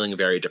she's feeling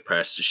very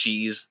depressed.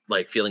 She's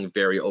like feeling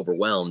very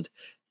overwhelmed.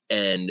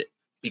 And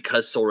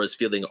because Sora's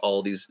feeling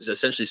all these,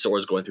 essentially,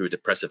 Sora's going through a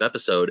depressive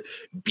episode,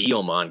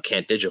 Biomon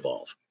can't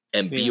digivolve.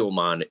 And Yeah.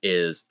 Biomon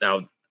is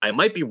now, I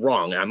might be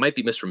wrong, I might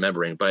be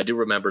misremembering, but I do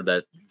remember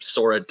that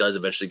Sora does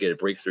eventually get a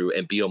breakthrough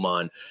and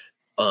Biomon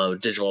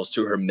digivolves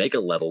to her mega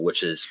level,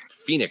 which is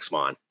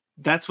Phoenixmon.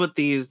 That's what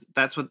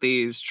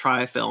these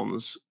Tri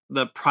films,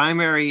 the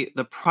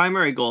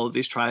primary goal of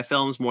these Tri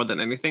films more than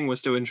anything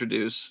was to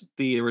introduce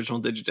the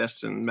original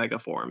Digidestin mega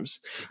forms.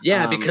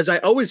 Yeah, Um, because I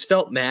always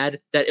felt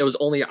mad that it was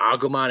only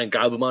Agumon and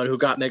Gabumon who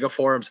got mega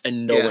forms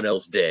and no yeah. one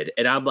else did.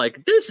 And I'm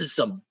like, this is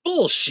some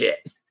bullshit.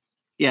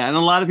 Yeah, and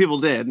a lot of people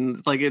did,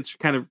 and like it's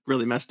kind of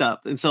really messed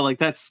up. And so like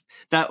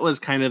that was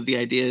kind of the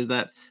idea is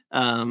that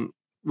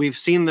we've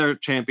seen their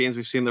champions,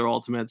 we've seen their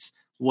ultimates.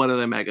 What do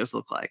their megas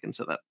look like? And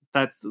so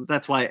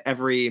that's why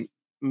every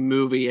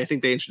movie I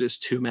think they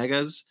introduced two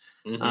megas,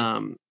 Hmm.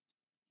 um,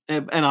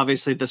 and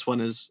obviously this one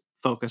is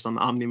focused on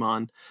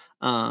Omnimon.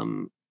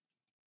 Um,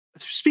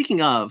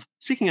 speaking of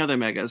their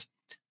megas,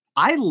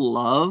 I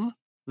love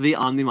the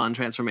Omnimon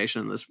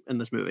transformation in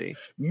this movie.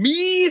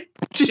 Me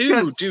too,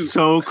 That's dude.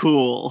 so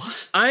cool.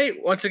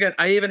 Once again,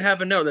 I even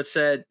have a note that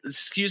said,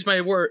 excuse my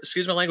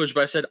language,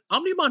 but I said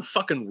Omnimon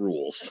fucking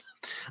rules.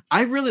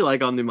 I really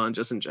like Omnimon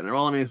just in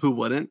general. I mean, who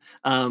wouldn't?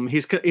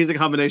 He's a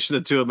combination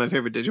of two of my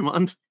favorite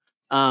Digimon.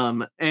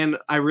 And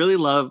I really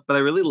love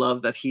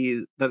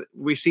that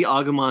we see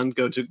Agumon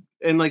go to,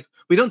 and like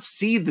we don't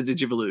see the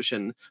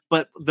Digivolution,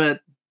 but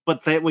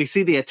that we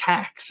see the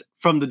attacks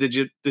from the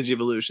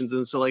Digivolutions,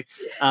 and so like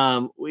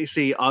we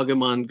see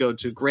Agumon go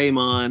to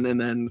Greymon, and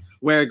then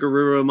Were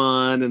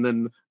Garurumon, and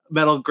then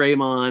Metal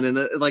Greymon,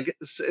 and like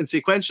in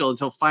sequential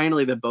until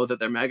finally they're both at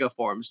their mega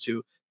forms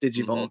to Hmm.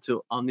 Digivolve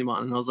to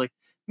Omnimon, and I was like,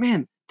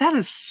 man, that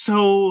is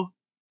so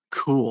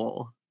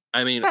cool.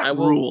 I mean, That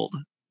ruled.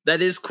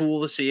 that is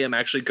cool to see him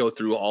actually go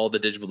through all the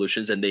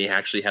Digivolutions and they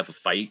actually have a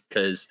fight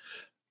because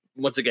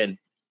once again,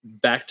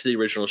 back to the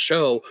original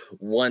show,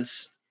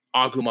 once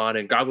Agumon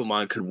and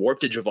Gabumon could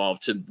warp Digivolve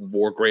to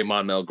War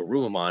Greymon,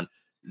 Melgarurumon,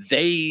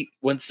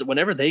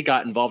 whenever they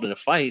got involved in a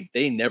fight,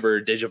 they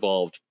never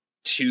Digivolved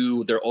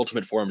to their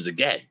ultimate forms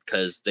again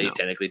because they No,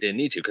 technically didn't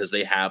need to because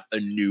they have a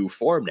new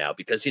form now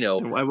because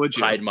and why would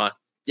you? Piedmon,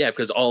 yeah,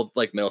 because all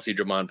like Metal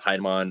Seedramon,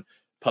 Piedmon,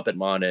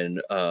 Puppetmon,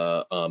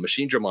 and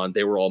Machine Dramon,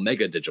 they were all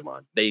Mega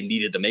Digimon. They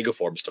needed the Mega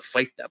forms to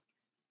fight them.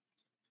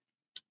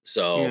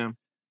 So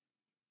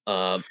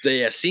Yeah.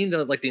 yeah, seeing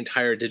the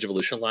entire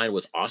Digivolution line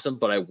was awesome,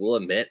 but I will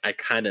admit I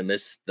kind of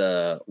missed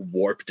the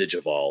Warp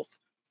Digivolve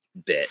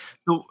bit.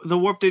 The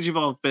Warp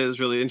Digivolve bit is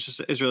really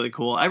interesting. Is really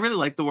cool. I really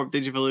like the Warp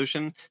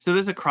Digivolution. So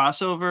there's a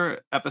crossover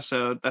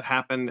episode that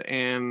happened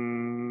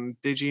in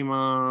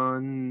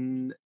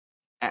Digimon.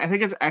 I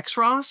think it's X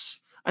Ross.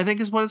 I think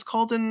is what it's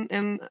called in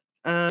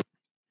it's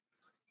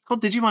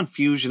called Digimon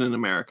Fusion in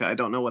America. I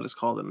don't know what it's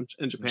called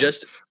in Japan.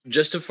 Just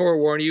just to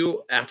forewarn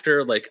you,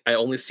 after like I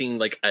only seen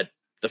like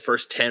the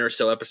first 10 or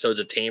so episodes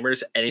of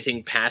Tamers,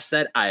 anything past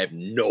that, I have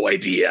no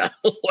idea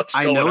what's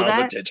I going know on with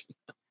that.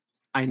 Digimon.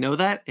 I know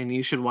that, and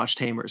you should watch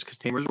Tamers because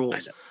Tamers I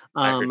rules. know.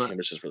 I heard Um,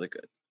 Tamers is really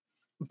good.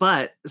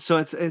 but so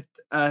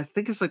I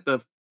think it's like the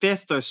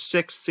 5th or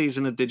 6th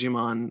season of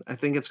Digimon. I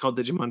think it's called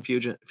Digimon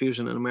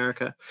Fusion in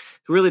America.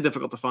 Really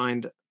difficult to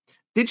find.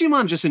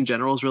 Digimon just in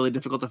general is really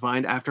difficult to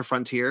find after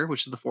Frontier,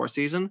 which is the 4th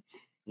season.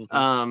 Mhm.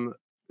 Um,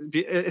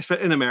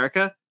 in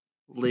America,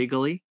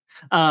 legally.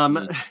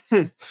 Um,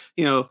 Mm.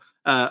 you know,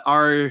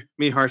 our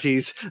me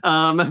hearties.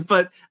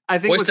 But I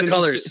think Voice what's the interesting.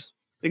 colors.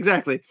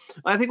 Exactly.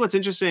 I think what's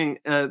interesting,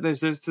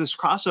 there's this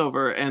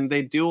crossover, and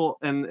they duel,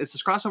 and it's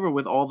this crossover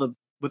with all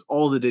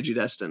the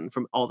Digidestin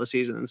from all the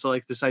season. And so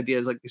like this idea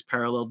is like these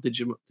parallel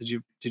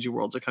Digi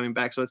worlds are coming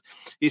back. So it's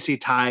you see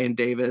Ty and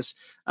Davis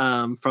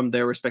from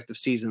their respective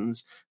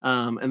seasons,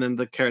 and then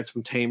the carrots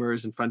from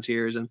Tamers and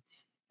Frontiers, and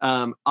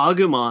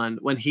Agumon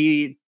when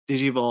he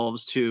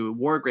digivolves to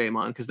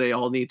Wargreymon because they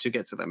all need to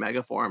get to their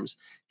mega forms.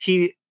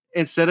 He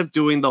instead of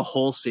doing the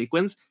whole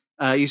sequence,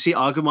 you see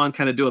Agumon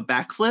kind of do a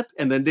backflip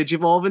and then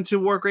digivolve into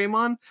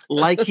Wargreymon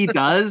like he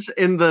does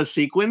in the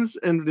sequence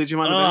in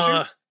Digimon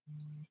Adventure.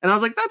 And I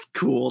was like, that's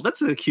cool.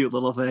 That's a cute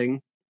little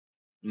thing.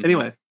 Mhm.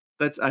 Anyway,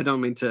 I don't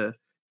mean to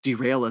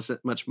derail us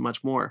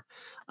much more.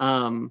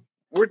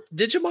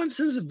 Digimon's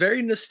is a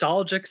very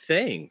nostalgic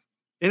thing.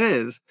 It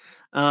is.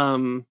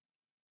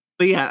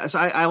 But yeah, so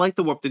I like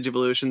the Warp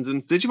Digivolutions,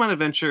 and Digimon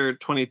Adventure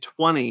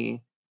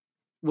 2020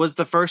 was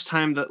the first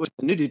time that was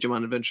the new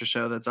Digimon Adventure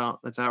show that's out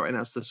right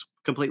now. It's this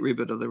complete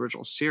reboot of the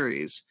original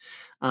series.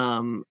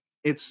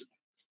 It's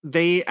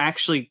they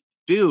actually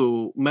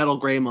do Metal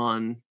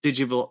Greymon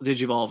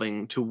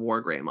digivolving to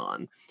War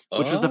Greymon,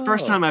 which was the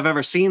first Oh, time I've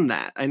ever seen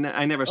that. I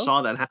never oh,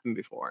 saw that happen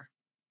before.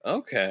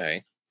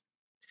 okay.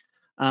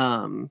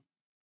 Um,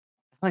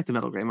 I like the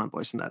Metal Greymon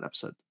voice in that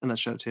episode in that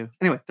show too.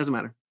 Anyway, doesn't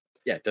matter.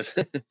 Yeah, it does.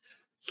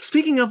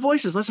 Speaking of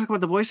voices, let's talk about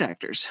the voice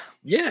actors.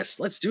 Yes,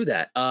 let's do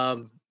that.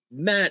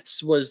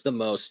 Matt's was the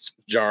most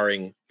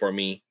jarring for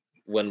me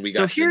when we So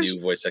got to the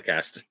new voice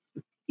cast.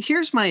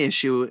 here's my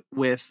issue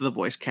with the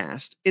voice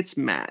cast. It's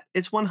Matt.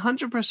 It's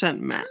 100%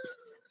 Matt.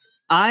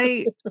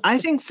 I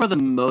think for the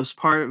most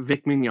part,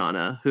 Vic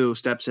Mignogna, who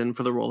steps in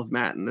for the role of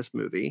Matt in this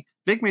movie,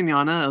 Vic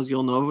Mignogna, as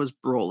you'll know, is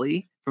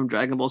Broly from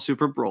Dragon Ball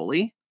Super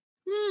Broly,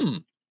 Hmm.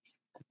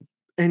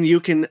 and you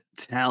can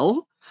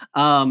tell.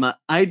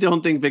 I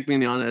don't think Vic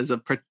Mignogna is a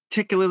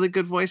particularly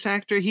good voice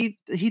actor. He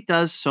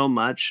does so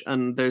much,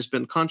 and there's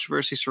been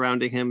controversy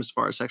surrounding him as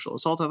far as sexual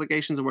assault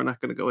allegations, and we're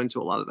not going to go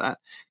into a lot of that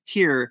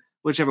here.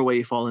 Whichever way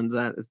you fall into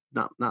that is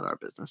not our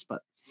business,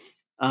 but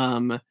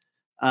um,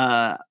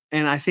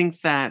 and I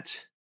think that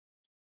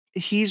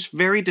he's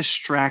very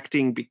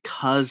distracting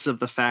because of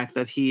the fact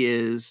that he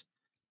is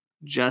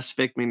just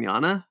Vic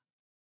Mignogna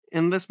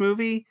in this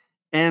movie.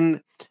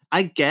 And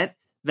I get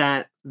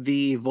that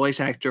the voice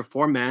actor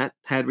for Matt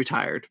had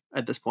retired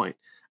at this point,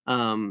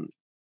 um,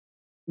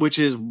 which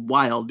is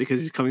wild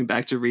because he's coming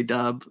back to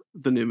redub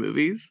the new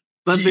movies.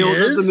 But He the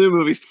is? new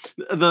movies,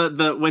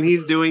 the when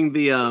he's doing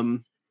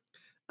the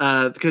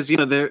because you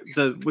know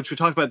the which we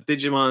talked about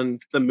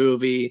Digimon the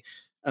movie,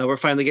 we're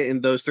finally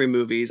getting those 3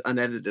 movies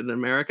unedited in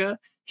America.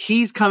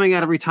 He's coming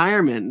out of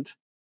retirement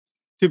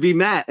to be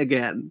Matt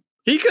again.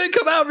 He could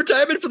come out of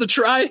retirement for the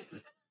try.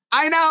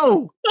 I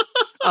know.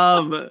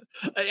 I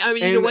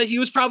mean, you know what? He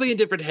was probably in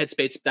different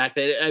headspace back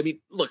then. I mean,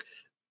 look,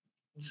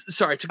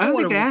 sorry to go I don't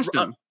on think they asked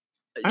him.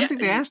 I don't yeah,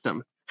 think they asked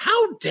him.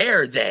 how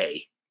dare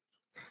they?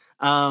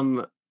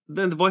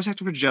 Then the voice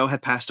actor for Joe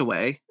had passed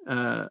away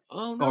Oh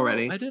no,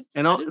 already, I didn't.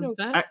 and I didn't know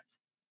that.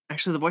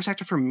 actually, the voice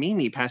actor for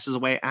Mimi passes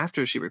away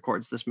after she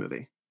records this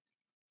movie.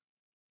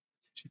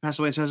 She passed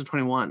away in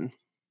 2021.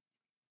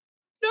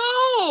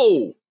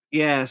 No.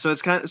 Yeah, so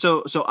it's kind of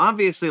so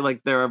obviously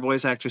like there are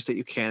voice actors that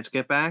you can't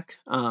get back.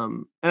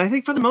 And I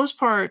think for the most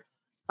part,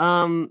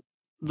 the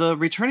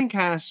returning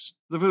cast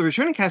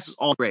is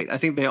all great. I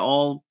think they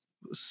all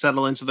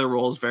settle into their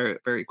roles very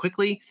very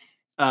quickly.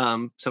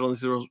 Settle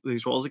into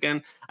these roles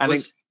again. I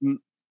think. Was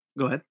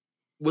Go ahead.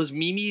 was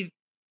Mimi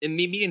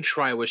and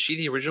Try, was she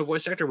the original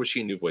voice actor or was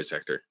she a new voice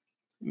actor?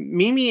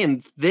 Mimi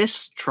in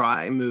this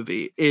Try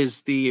movie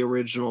is the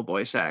original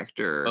voice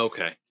actor.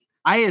 Okay.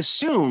 I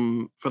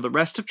assume for the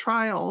rest of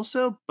Try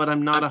also, but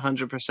I'm not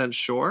 100%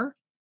 sure.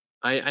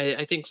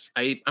 I think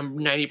I'm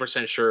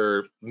 90%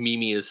 sure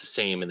Mimi is the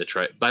same in the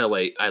try. By the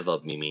way, I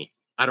love Mimi.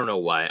 I don't know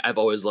why. I've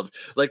always loved,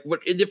 like,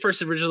 what in the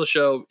first original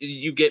show,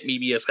 you get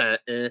Mimi as kind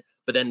of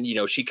but then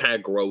she kind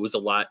of grows a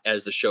lot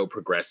as the show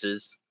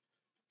progresses.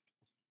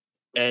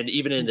 And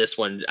even in this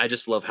one, I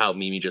just love how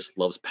Mimi just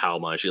loves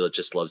Palma. She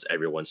just loves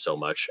everyone so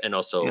much. And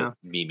also Yeah.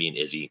 Mimi and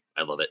Izzy.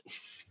 I love it.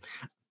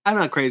 I'm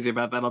not crazy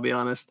about that, I'll be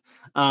honest.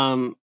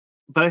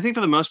 But I think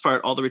for the most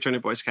part, all the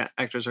returning voice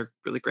actors are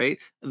really great.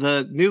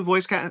 The new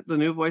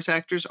voice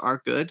actors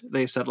are good.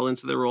 They settle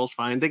into their roles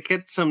fine. They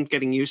get some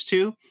getting used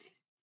to.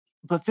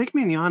 But Vic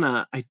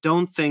Mignogna, I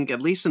don't think,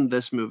 at least in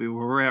this movie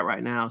where we're at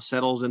right now,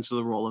 settles into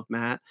the role of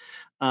Matt.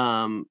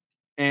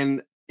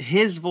 And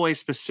his voice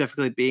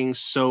specifically being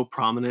so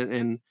prominent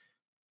in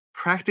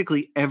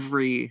practically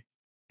every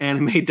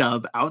anime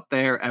dub out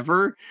there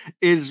ever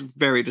is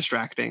very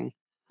distracting.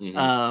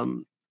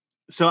 Mhm.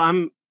 So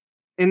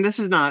and this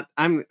is not,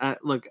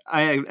 look,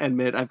 I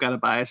admit I've got a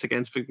bias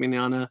against Vic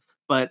Mignogna,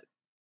 but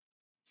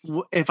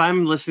if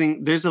I'm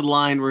listening, there's a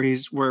line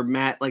where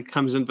Matt like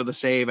comes in for the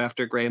save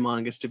after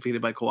Greymon gets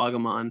defeated by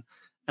Kawagamon,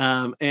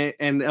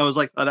 and I was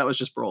like, oh, that was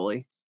just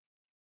Broly,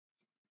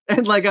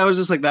 and like I was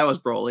just like, that was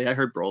Broly. I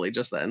heard Broly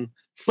just then.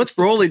 What's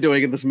Broly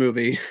doing in this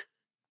movie?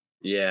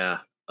 Yeah.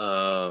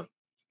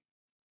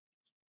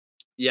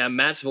 Yeah,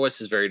 Matt's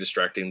voice is very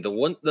distracting.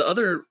 The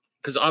other,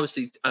 because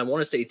obviously I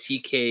want to say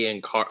TK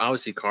and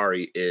obviously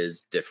Kari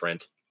is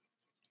different.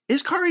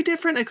 Is Kari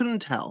different? I couldn't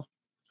tell.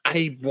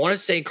 I want to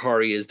say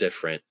Kari is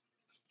different,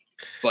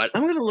 but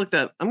I'm gonna look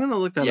that. I'm gonna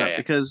look that yeah, up yeah.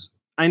 because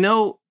I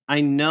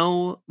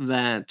know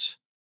that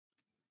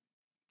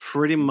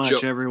pretty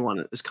much Joe.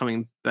 everyone is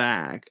coming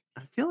back.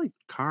 I feel like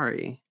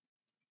Kari.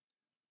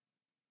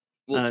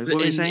 Well, What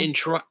were you saying?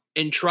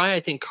 in try, I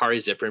think Kari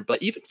is different,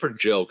 but even for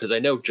Joe, because I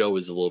know Joe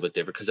is a little bit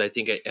different. Because I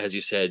think, as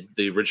you said,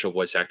 the original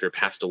voice actor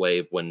passed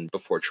away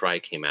before Try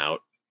came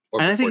out, or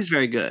And I think before. he's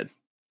very good.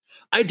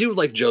 I do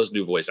like Joe's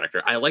new voice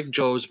actor. I like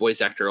Joe's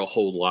voice actor a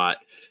whole lot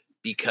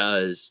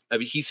because I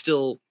mean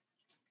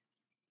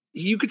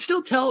you could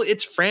still tell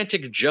it's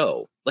frantic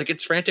Joe, like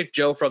it's frantic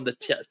Joe from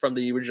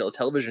the original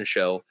television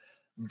show,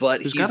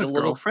 but Who's he's got a a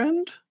little.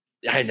 girlfriend?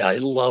 I know, I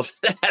love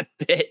that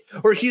bit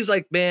where he's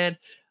like, "Man,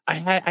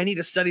 I need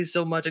to study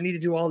so much. I need to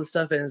do all this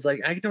stuff," and it's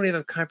like, "I don't even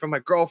have time for my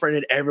girlfriend,"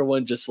 and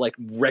everyone just like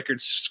record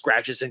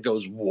scratches and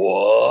goes,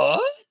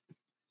 "What?"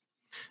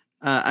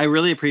 I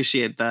really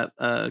appreciate that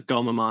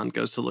Gomamon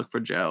goes to look for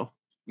Joe.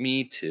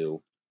 Me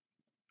too.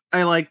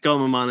 I like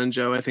Gomamon and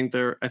Joe. I think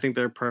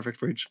they're perfect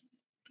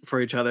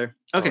for each other.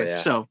 Oh Okay, yeah.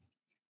 so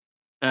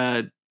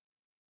uh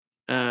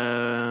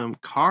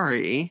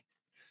Kari.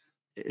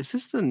 Is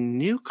this the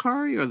new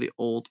Kari or the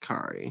old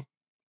Kari?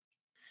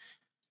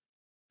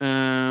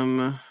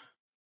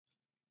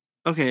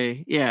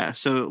 Okay, yeah.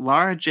 So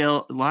Lara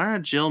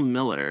Jill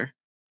Miller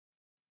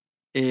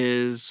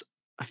is,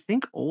 I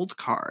think, old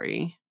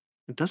Kari.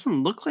 It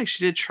doesn't look like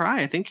she did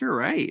Try. I think you're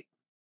right.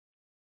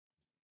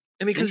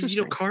 I mean, because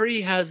Interesting.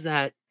 Kari has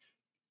that.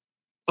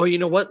 Oh, you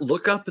know what?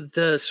 Look up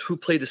who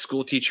played the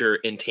school teacher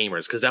in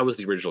Tamers, because that was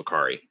the original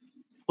Kari.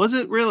 Was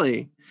it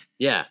really?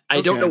 Yeah,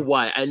 I don't know Okay.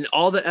 why. And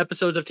all the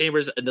episodes of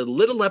Tamers, the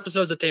little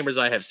episodes of Tamers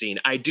I have seen,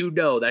 I do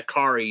know that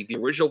Kari, the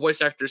original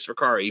voice actress for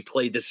Kari,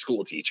 played the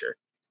school teacher.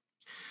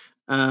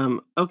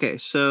 Okay,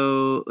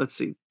 so let's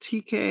see.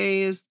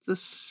 TK is the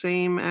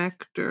same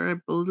actor, I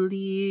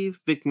believe.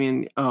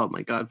 Oh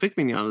my god, Vic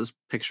Mignogna's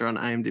picture on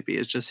IMDb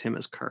is just him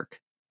as Kirk.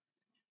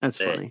 That's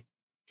funny.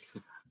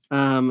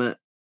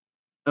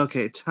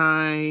 Okay,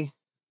 Ty,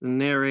 the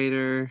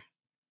narrator,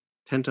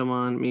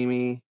 Tentomon,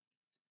 Mimi,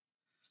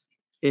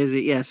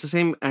 Izzy. Yeah, it's the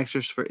same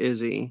actress for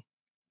Izzy.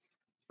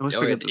 I always Oh,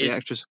 forget it that the is.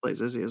 actress who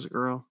plays Izzy is a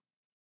girl.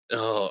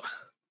 Oh,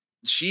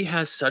 she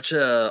has such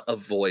a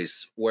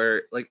voice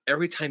where, like,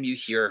 every time you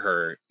hear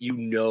her,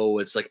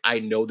 it's like, I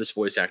know this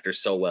voice actor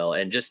so well.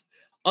 And just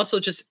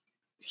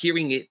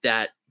hearing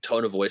that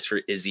tone of voice for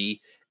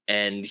Izzy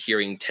and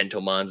hearing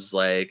Tentomon's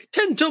like,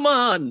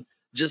 Tentomon,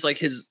 just like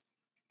his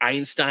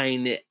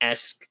Einstein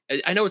esque.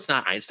 I know it's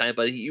not Einstein,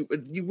 but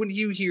when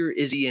you hear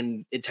Izzy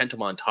and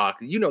Tentomon talk,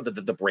 you know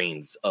that the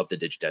brains of the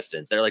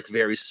Digidestined. They're like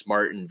very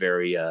smart and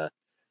very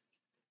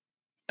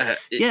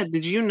Yeah,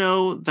 did you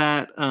know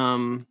that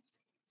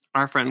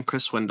our friend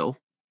Chris Swindle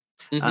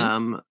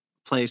mhm.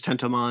 plays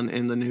Tentomon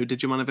in the new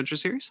Digimon Adventure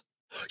series?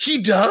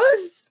 He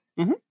does.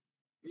 Mhm.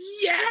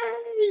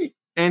 Yay!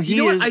 And You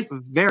know he what? is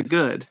very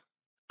good.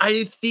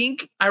 I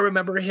think I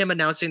remember him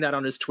announcing that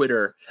on his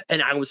Twitter,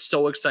 and I was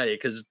so excited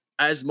because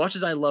as much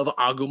as I love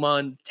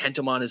Agumon,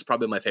 Tentomon is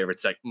probably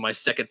my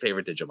second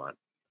favorite Digimon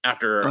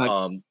after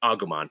Uh,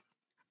 Agumon.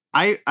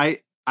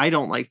 I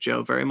don't like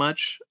Joe very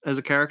much as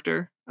a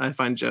character. I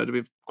find Joe to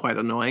be quite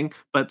annoying,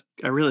 but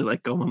I really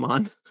like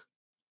Gomamon.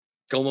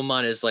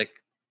 Gomamon is like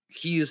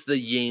he is the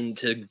yin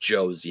to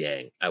Joe's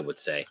yang, I would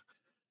say.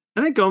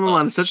 I think Uh,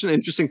 Gomamon is such an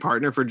interesting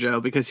partner for Joe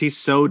because he's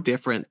so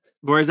different.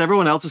 Whereas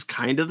everyone else is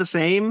kind of the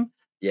same,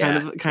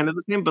 yeah, kind of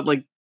the same, but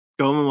like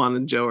Gomamon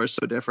and Joe are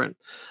so different.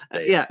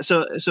 they Yeah,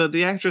 are. so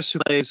the actress who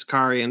plays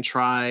Kari and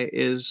Try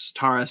is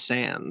Tara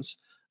Sands,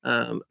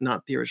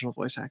 not the original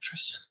voice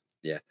actress.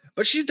 Yeah,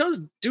 but she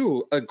does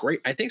do a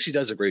great. I think she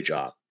does a great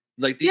job.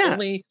 Like the Yeah,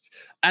 only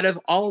out of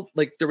all,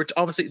 like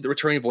obviously the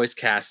returning voice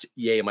cast,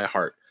 yay my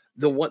heart.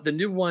 The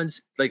new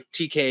ones like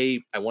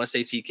TK, I want to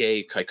say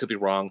TK, I could be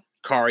wrong.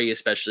 Kari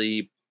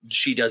especially,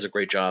 she does a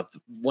great job.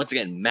 Once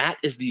again, Matt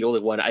is the only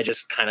one I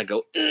just kind of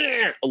go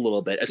a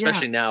little bit, yeah.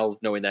 especially now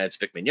knowing that it's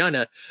Vic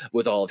Mignogna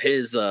with all of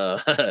his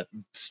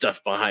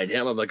stuff behind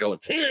him. I'm like going,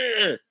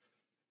 "Ugh."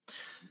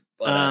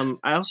 But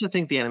I also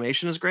think the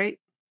animation is great.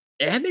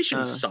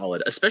 animation's Uh,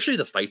 solid, especially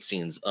the fight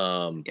scenes.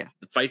 yeah.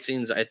 The fight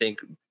scenes, I think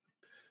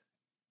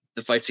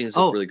the fight scenes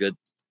look Oh, really good.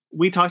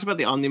 we talked about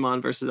the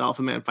Omnimon versus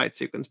Alpha Man fight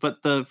sequence,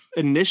 but the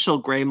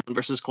initial Greymon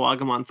versus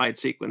Kawagamon fight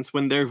sequence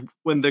when they're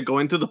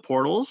going through the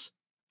portals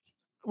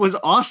was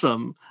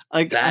awesome.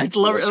 Like I That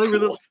love it. I was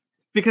really cool.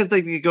 because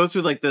they go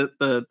through like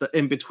the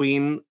in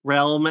between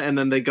realm, and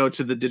then they go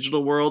to the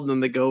digital world, and then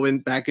they go in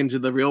back into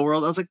the real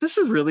world. I was like, this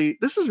is really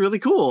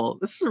cool.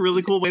 This is a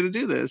really cool way to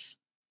do this.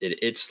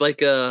 It's like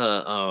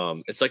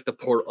it's like the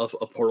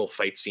a portal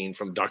fight scene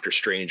from Doctor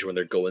Strange when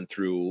they're going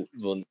through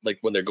when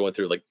they're going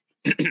through like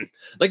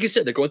like you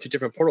said, they're going through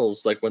different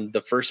portals. Like when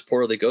the first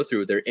portal they go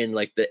through, they're in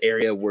like the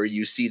area where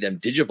you see them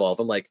digivolve.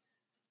 I'm like,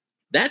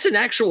 that's an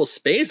actual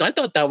space. I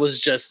thought that was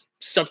just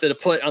something to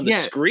put on the Yeah,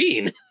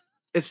 screen.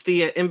 it's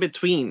the in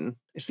between.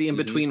 It's the in Hmm.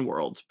 between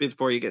world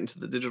before you get into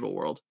the digital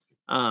world.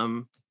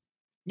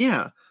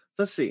 Yeah.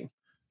 Let's see.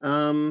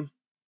 Um,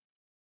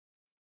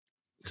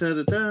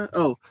 da-da-da.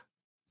 Oh,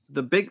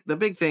 the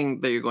big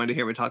thing that you're going to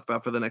hear me talk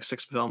about for the next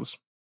 6 films,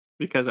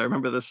 because I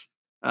remember this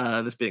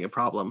being a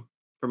problem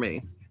for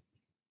me.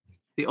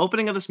 The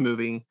opening of this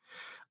movie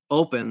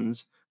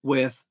opens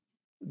with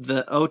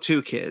the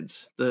O2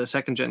 kids, the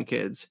second gen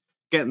kids,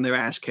 getting their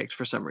ass kicked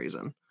for some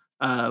reason.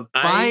 By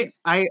I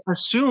I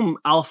assume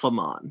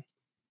Alphamon.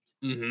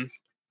 hmm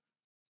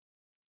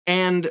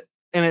And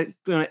it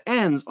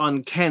ends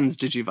on Ken's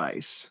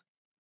Digivice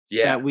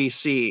yeah. that we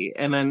see,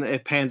 and then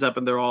it pans up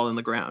and they're all in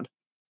the ground.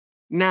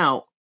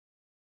 Now,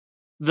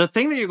 the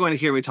thing that you're going to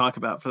hear me talk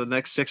about for the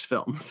next 6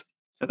 films,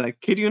 and I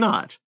kid you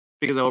not,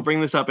 because I will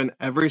bring this up in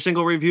every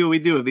single review we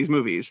do of these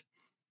movies,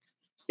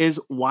 is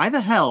why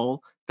the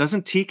hell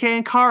doesn't TK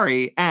and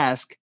Kari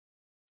ask,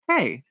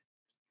 "Hey,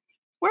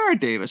 where are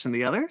Davis and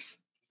the others?"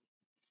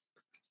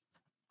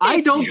 I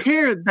Thank don't you.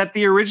 care that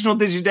the original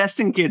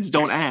Digidestin kids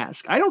don't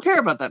ask. I don't care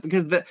about that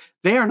because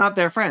they are not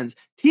their friends.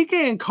 TK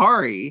and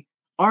Kari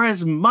are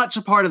as much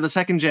a part of the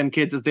second gen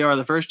kids as they are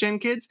the first gen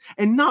kids,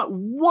 and not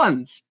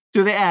once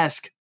do they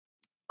ask,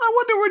 "I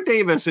wonder where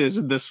Davis is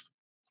in this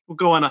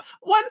going on.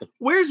 What?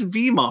 Where's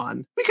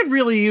Vmon? We could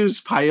really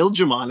use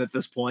Pyljamon at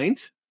this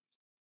point."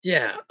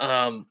 Yeah.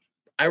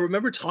 I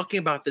remember talking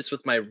about this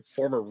with my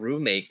former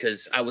roommate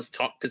because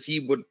because he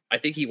would I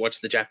think he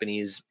watched the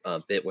Japanese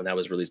bit when that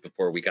was released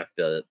before we got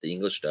the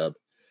English dub,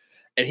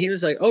 and he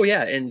was like, "Oh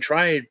yeah, and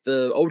try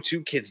the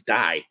O2 kids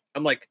die."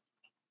 I'm like,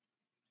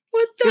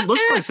 "What It the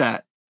looks like f?"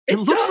 that. It It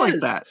looks like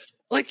does. that.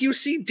 Like you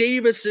see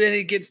Davis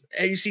and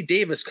you see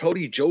Davis,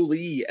 Cody,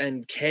 Jolie,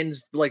 and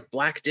Ken's like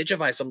black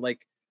Digivice. I'm like,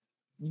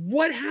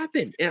 what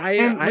happened? And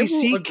And I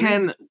will agree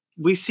with.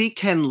 We see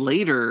Ken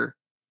later.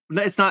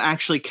 It's not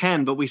actually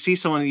Ken, but we see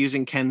someone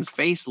using Ken's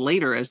face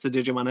later as the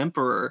Digimon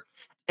Emperor,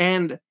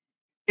 and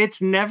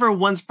it's never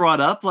once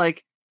brought up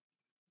like,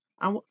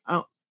 well,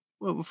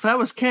 if that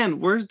was Ken,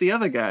 where's the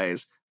other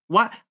guys?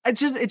 Why?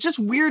 It's just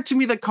weird to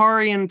me that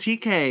Kari and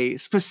TK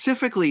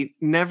specifically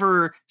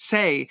never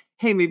say,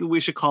 "Hey, maybe we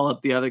should call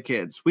up the other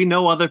kids. We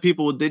know other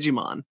people with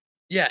Digimon."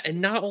 Yeah,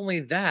 and not only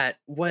that,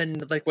 when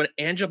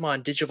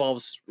Angemon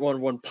digivolves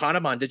when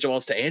Patamon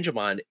digivolves to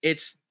Angemon,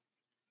 it's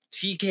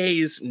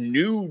TK's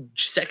new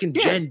second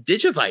Yeah, gen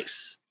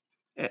Digivice.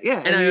 yeah,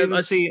 And and you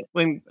even see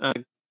when.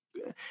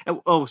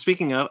 Oh,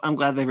 speaking of, I'm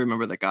glad they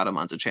remember that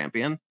Gadamon's a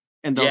champion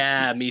and don't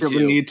yeah, me feel the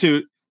too. need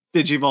to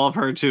digivolve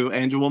her to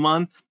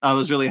Angelomon. I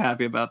was really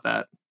happy about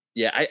that.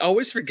 Yeah, I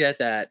always forget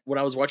that when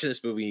I was watching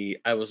this movie,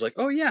 I was like,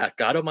 oh yeah,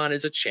 Gatomon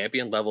is a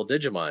champion level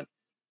Digimon.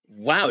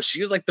 Wow,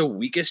 she is like the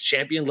weakest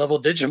champion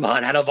level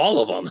Digimon out of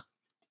all of them.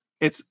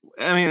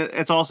 I mean,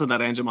 it's also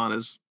that Angemon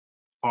is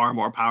far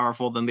more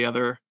powerful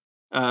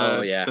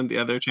Oh yeah, than the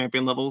other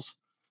champion levels.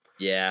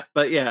 yeah.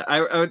 But yeah,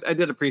 I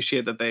did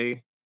appreciate that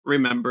they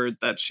remembered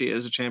that she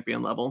is a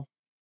champion level.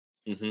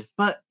 Hmm.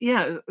 But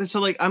yeah, so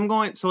like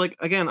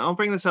again, I'll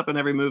bring this up in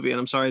every movie, and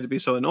I'm sorry to be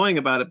so annoying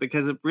about it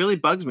because it really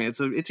bugs me. It's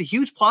a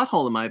huge plot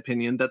hole in my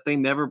opinion that they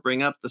never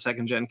bring up the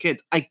second gen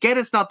kids. I get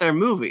it's not their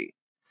movie.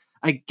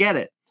 I get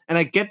it. And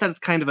I get that it's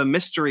kind of a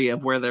mystery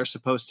of where they're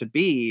supposed to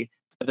be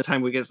at the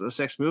time we get to the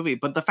sixth movie.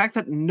 But the fact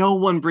that no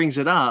one brings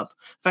it up,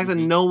 the fact that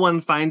Hmm. no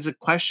one finds it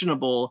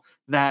questionable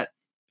that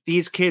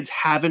these kids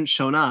haven't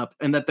shown up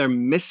and that they're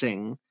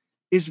missing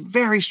is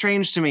very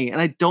strange to me. And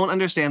I don't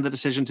understand the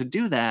decision to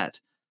do that.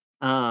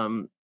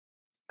 Um,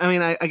 I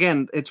mean,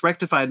 again, it's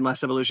rectified in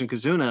Last Evolution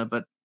Kazuna,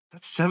 but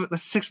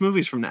that's 6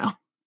 movies from now.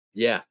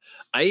 Yeah,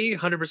 I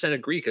 100%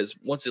 agree because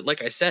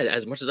like I said,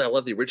 as much as I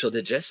love the original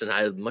Digestin,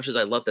 as much as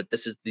I love that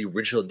this is the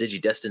original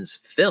Digidestin's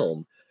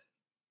film,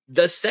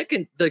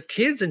 the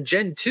kids in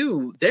Gen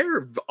 2,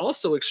 they're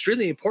also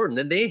extremely important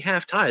and they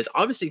have ties.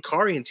 Obviously,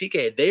 Kari and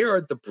TK, they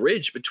are the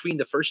bridge between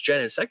the first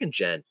gen and second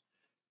gen.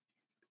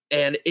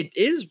 And it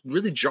is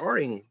really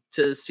jarring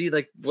to see,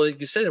 like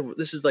you said,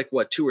 this is like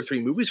what 2 or 3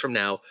 movies from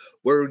now,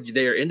 where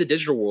they're in the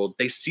digital world,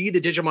 they see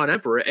the Digimon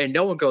Emperor, and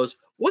no one goes,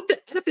 "What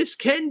the f is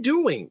Ken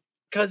doing?"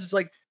 Because it's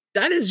like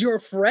that is your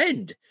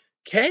friend.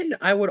 Ken,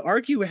 I would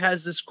argue,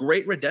 has this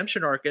great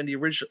redemption arc in the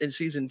original in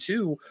season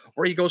 2,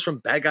 where he goes from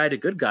bad guy to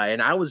good guy,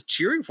 and I was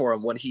cheering for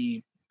him when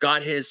he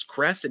got his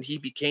crest and he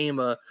became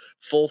a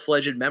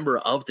full-fledged member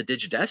of the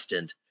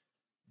Digidestined.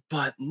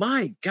 But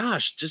my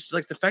gosh, just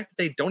like the fact that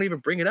they don't even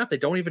bring it up, they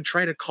don't even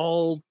try to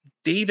call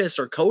Davis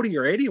or Cody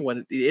or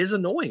anyone is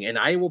annoying. And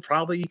I will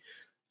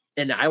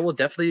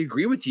definitely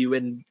agree with you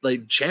and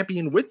like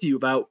champion with you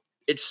about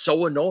it's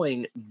so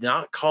annoying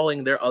not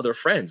calling their other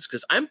friends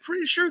because I'm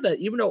pretty sure that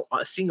even though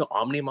seeing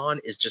Omnimon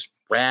is just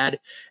rad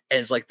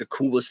and it's like the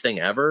coolest thing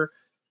ever,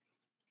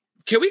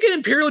 can we get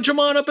Imperial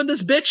Jamon up in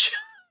this bitch?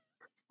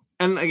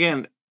 And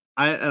again,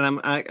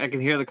 I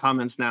can hear the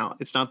comments now.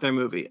 It's not their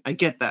movie. I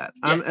get that.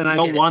 Yeah, And I we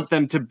don't get it. want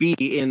them to be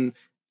in.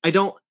 I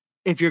don't.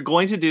 If you're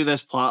going to do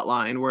this plot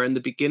line where in the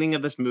beginning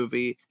of this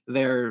movie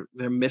they're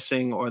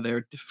missing or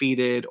they're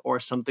defeated or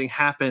something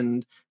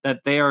happened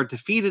that they are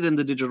defeated in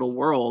the digital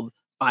world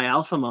by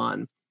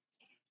Alphamon,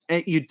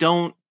 you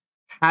don't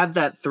have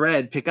that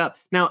thread pick up.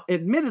 Now,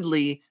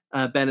 admittedly,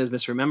 Ben is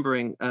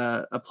misremembering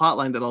a plot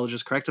line that I'll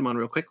just correct him on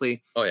real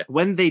quickly. Oh yeah.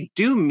 When they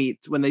do meet,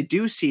 when they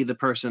do see the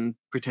person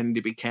pretending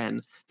to be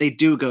Ken, they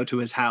do go to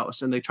his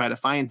house and they try to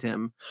find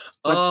him.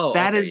 But Oh,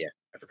 okay, yeah.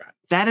 I forgot.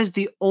 that is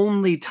the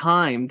only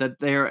time that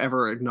they're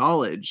ever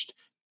acknowledged.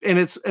 And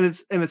it's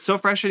so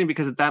frustrating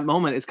because at that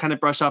moment it's kind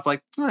of brushed off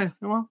like, oh,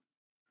 well,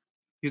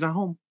 he's not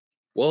home.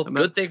 Well,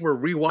 good thing we're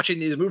rewatching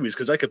these movies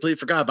because I completely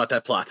forgot about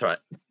that plot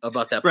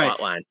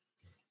line.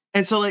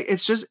 And so like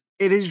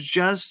it is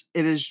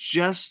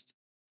just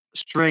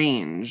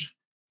strange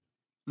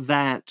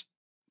that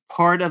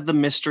part of the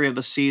mystery of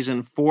the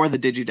season for the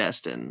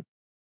Digidestin,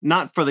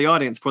 not for the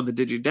audience, for the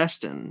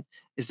Digidestin,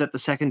 is that the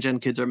second gen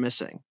kids are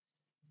missing.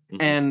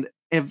 Mhm. And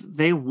if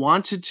they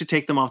wanted to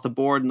take them off the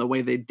board in the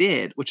way they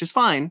did, which is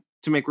fine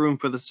to make room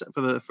for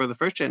the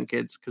first gen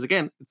kids, because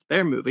again, it's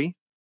their movie,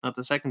 not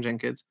the second gen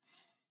kids.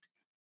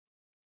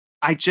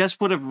 I just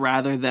would have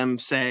rather them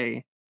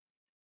say,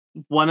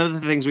 one of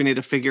the things we need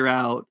to figure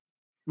out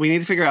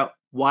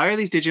why are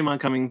these Digimon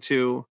coming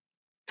to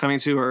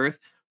Earth?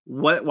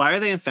 Why are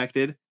they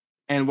infected?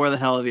 And where the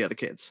hell are the other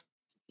kids?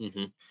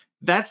 Mhm.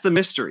 That's the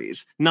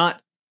mysteries,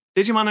 not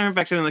Digimon are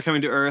infected and they're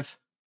coming to Earth.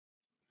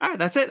 All right,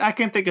 that's it. I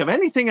can't think of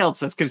anything else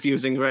that's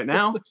confusing right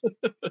now.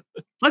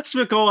 Let's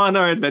go on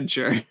our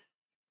adventure.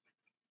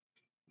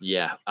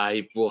 Yeah,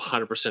 I will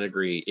 100%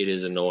 agree. It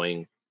is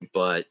annoying,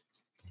 but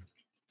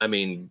I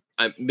mean,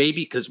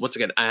 maybe because once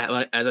again,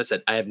 as I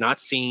said, I have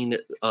not seen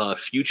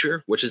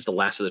Future, which is the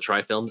last of the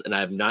Tri films, and I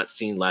have not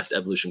seen Last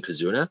Evolution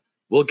Kazuna.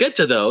 We'll get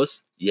to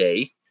those.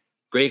 Yay!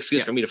 Great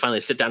excuse for me to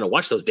finally sit down and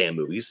watch those damn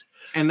movies.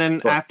 And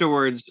then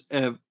afterwards,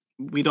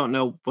 we don't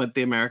know what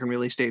the American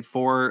release date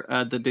for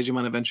the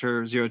Digimon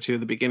Adventure 02,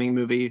 the beginning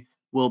movie,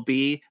 will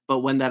be. But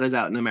when that is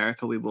out in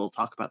America, we will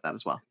talk about that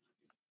as well.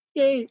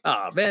 Yay!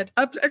 Oh man,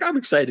 I'm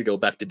excited to go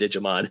back to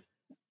Digimon.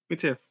 Me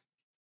too.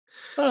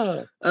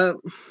 Oh.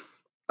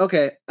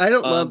 Okay, I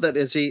don't love that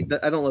Izzy.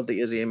 I don't love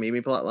the Izzy and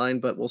Mimi plot line,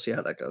 but we'll see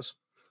how that goes.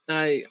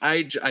 I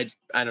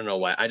don't know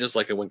why. I just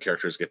like it when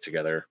characters get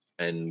together,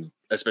 and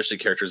especially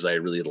characters that I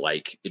really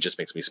like. It just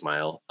makes me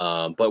smile.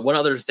 But one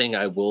other thing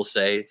I will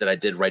say that I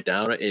did write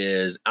down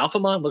is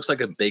Alphamon looks like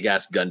a big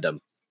ass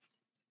Gundam.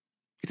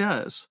 He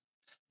does.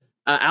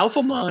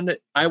 Alphamon,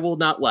 I will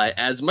not lie.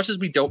 As much as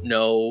we don't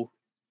know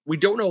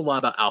a lot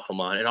about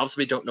Alphamon, and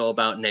obviously we don't know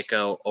about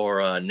Neko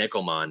or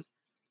Nekomon.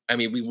 I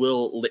mean, we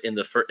will in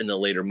the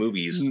later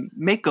movies.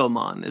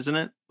 Makomon, isn't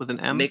it, with an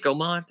M?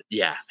 Makomon,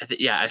 yeah,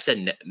 I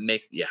said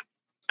yeah,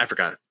 I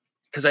forgot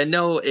because I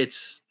know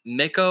it's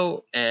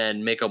Mako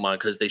and Makomon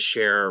because they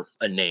share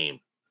a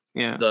name.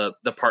 Yeah, the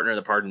partner and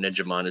the partner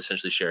Digimon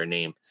essentially share a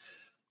name,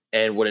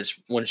 and when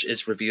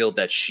it's revealed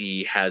that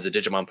she has a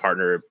Digimon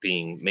partner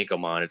being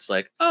Makomon, it's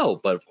like, oh,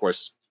 but of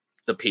course.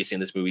 The pacing in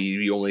this movie,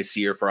 you only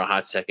see her for a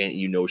hot second.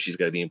 You know she's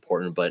going to be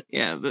important, but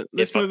yeah, the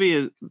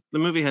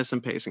movie has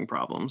some pacing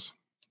problems.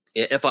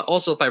 If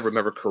I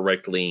remember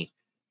correctly,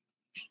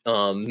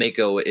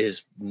 Mako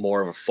is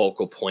more of a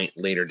focal point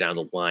later down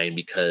the line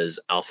because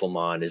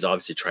Alphamon is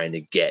obviously trying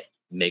to get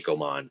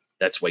Makomon.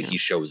 That's why he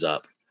shows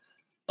up.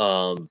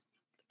 I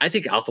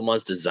think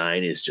Alphamon's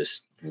design is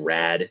just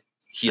rad.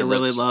 I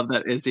really love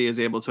that Izzy is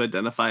able to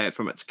identify it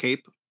from its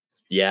cape.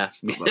 Yeah,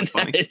 that's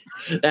funny.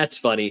 That's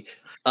funny.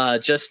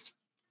 Just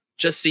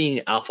seeing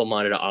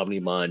Alphamon and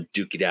Omnimon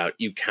duke it out,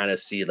 you kind of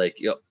see like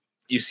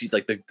you see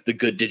like the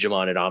good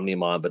Digimon and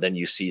Omnimon, but then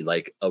you see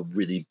like a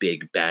really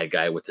big bad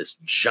guy with this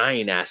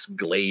giant ass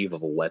glaive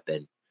of a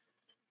weapon.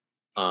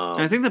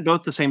 I think they're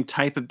both the same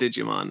type of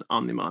Digimon,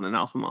 Omnimon and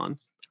Alphamon.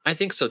 I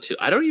think so too.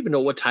 I don't even know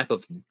what type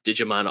of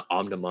Digimon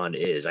Omnimon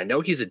is. I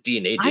know he's a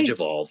DNA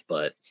Digivolve,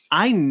 but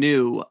I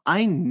knew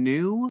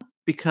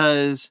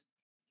because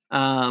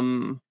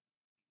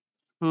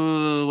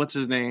what's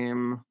his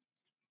name?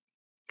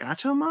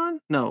 Gatomon?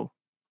 No.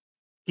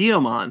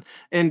 Guillaumon.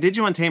 And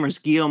Digimon Tamers,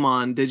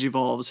 Guillaumon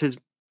Digivolves,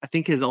 I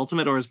think his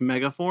ultimate or his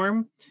mega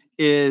form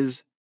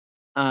is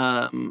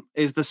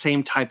the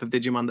same type of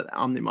Digimon that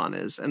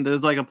Omnimon is. And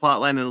there's like a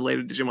plot line in the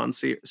later Digimon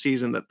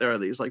season that there are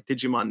these like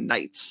Digimon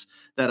knights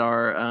that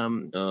are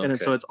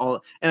and so it's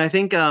all, and I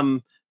think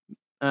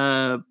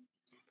the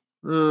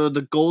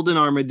golden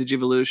armored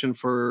Digivolution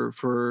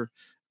for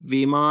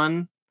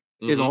Vmon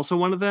is also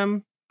one of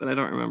them, but I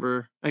don't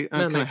remember. I'm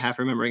kind of half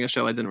remembering a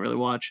show I didn't really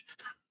watch.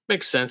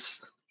 Makes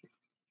sense.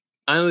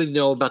 I only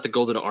know about the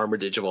golden armor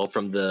Digivolve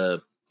from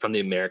the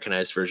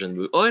Americanized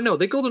version. Oh, I know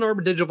they golden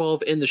armor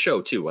Digivolve in the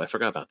show too. I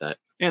forgot about that.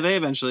 Yeah, they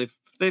eventually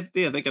they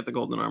get the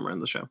golden armor in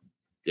the show.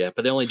 Yeah,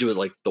 but they only do it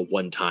like the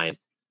one time,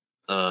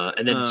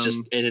 and then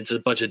it's a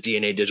bunch of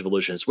DNA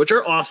Digivolutions, which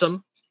are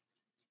awesome.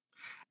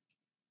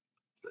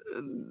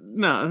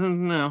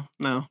 No.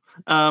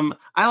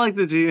 I like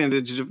the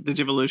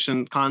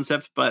Digivolution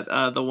concept,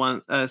 but the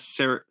one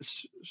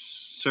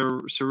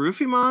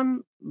Sarufimon,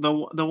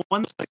 the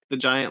one that's like the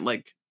giant,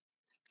 like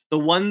the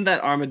one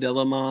that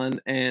Armadillomon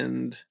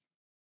and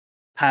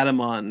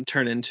Patamon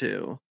turn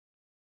into,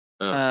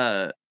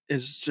 Oh,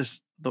 is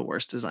just the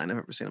worst design I've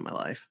ever seen in my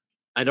life.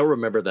 I don't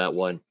remember that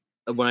one.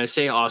 When I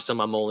say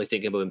awesome, I'm only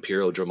thinking about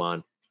Imperial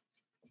Dramon.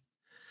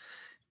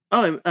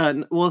 Oh,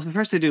 well,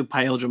 first they do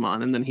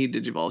Pyeldramon, and then he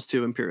digivolves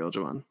to Imperial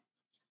Dramon.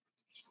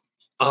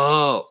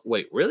 Oh,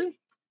 wait, really?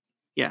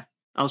 Yeah,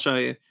 I'll show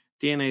you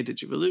DNA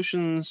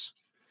Digivolutions.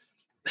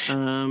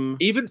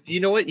 Even you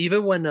know what?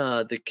 Even when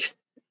like,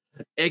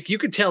 you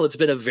could tell it's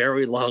been a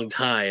very long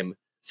time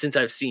since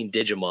I've seen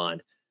Digimon,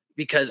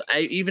 because I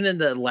even in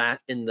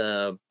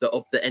the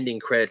ending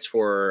credits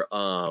for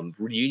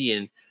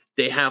Reunion,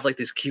 they have like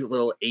this cute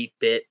little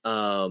 8-bit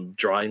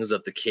drawings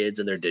of the kids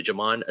and their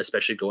Digimon,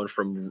 especially going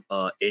from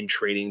in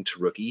training to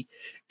rookie.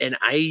 And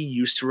I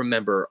used to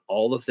remember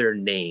all of their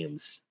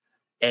names,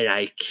 and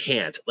I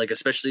can't, like,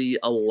 especially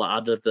a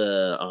lot of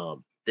the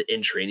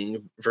in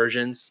training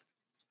versions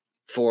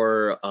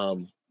for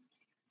the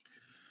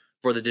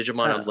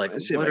Digimon. I'm like,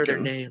 Let's see if what I are their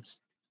can. names?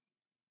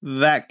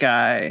 That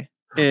guy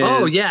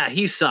Oh is. yeah,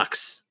 he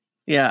sucks.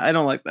 Yeah, I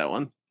don't like that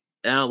one.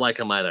 I don't like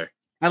him either.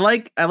 I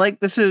like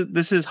this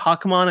is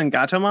Hakamon and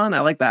Gatomon.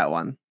 I like that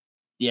one.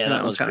 Yeah, And that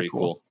that one's one's kind of pretty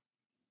cool.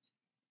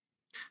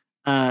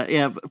 cool.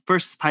 Yeah,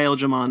 first it's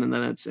Pyeldramon and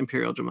then it's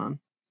Imperial Dramon.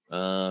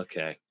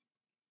 Okay.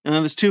 And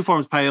then there's two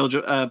forms. Imperial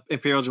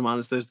Dramon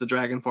is there's the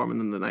dragon form and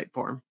then the knight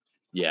form.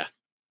 Yeah.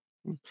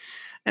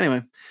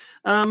 Anyway,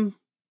 all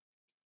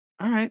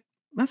right,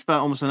 that's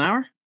about almost an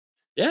hour.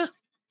 Yeah.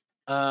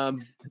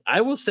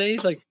 I will say,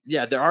 like,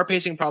 yeah, there are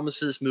pacing problems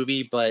for this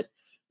movie, but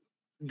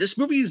this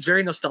movie is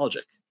very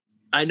nostalgic.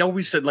 I know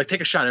we said, like,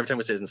 take a shot every time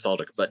we say it's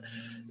nostalgic, but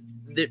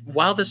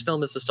while this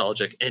film is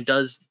nostalgic, and it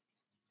does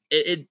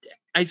it,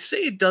 I say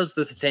it does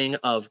the thing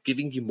of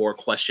giving you more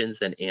questions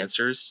than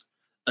answers.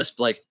 Us,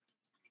 like,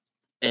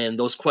 and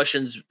those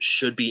questions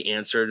should be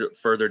answered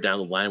further down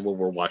the line when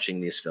we're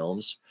watching these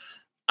films.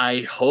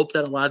 I hope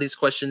that a lot of these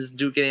questions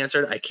do get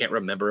answered. I can't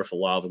remember if a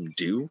lot of them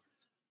do,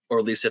 or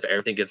at least if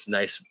everything gets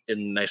nice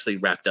and nicely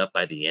wrapped up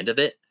by the end of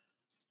it.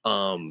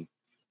 Um,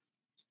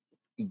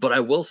 but I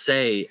will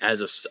say,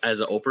 as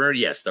an opener,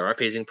 yes, there are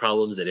pacing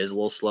problems. It is a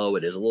little slow.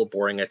 It is a little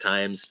boring at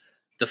times.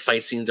 The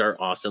fight scenes are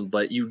awesome,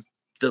 but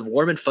the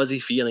warm and fuzzy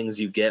feelings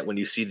you get when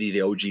you see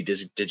the OG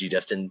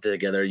Digidestined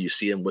together, you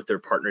see them with their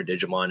partner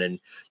Digimon, and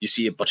you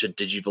see a bunch of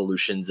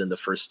Digivolutions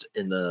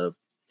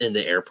in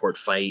the airport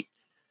fight.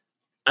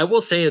 I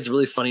will say it's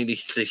really funny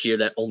to hear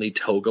that only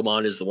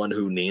Togemon is the one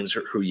who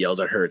yells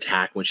at her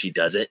attack when she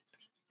does it,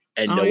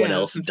 and Oh no one yeah,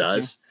 else that's interesting.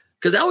 does.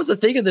 Because that was the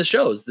thing in the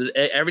shows.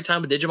 Every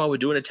time a Digimon would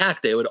do an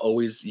attack, they would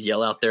always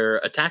yell out their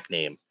attack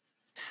name.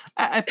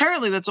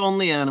 Apparently, that's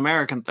only an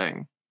American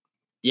thing.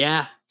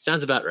 Yeah,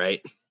 sounds about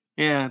right.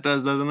 Yeah, it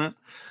does, doesn't it?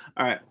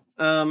 All right.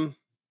 Well,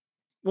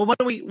 why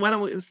don't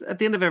we at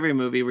the end of every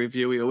movie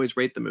review we always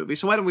rate the movie.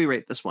 So why don't we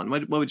rate this one?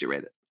 What would you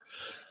rate it?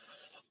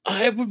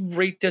 I would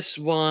rate this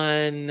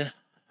one.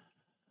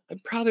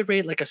 I'd probably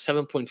rate like a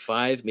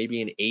 7.5,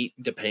 maybe an 8,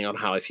 depending on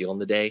how I feel on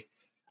the day.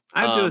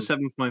 I'd do a Um,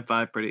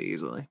 7.5 pretty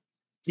easily.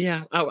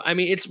 yeah, I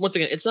mean, it's once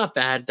again, it's not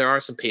bad. There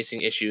are some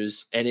pacing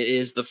issues, and it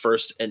is the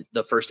first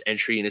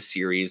entry in a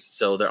series,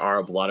 so there are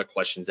a lot of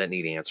questions that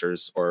need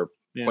answers, or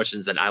Yeah.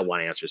 questions that I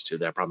want answers to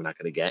that I'm probably not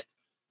going to get.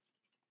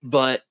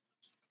 But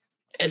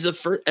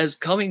as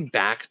coming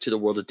back to the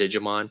world of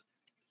Digimon,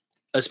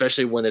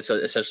 especially when it's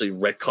essentially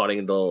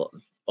retconning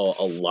a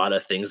lot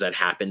of things that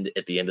happened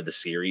at the end of the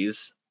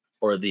series,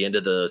 or the end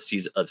of the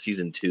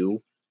season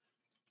 2,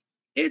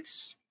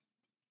 it's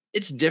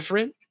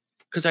different,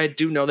 because I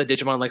do know that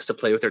Digimon likes to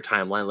play with their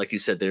timeline. Like you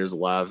said, there's a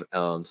lot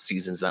of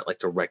seasons that like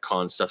to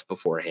retcon stuff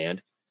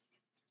beforehand,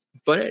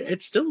 but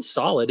it's still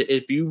solid.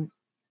 If you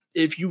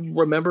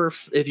remember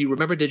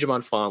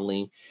Digimon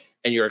fondly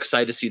and you're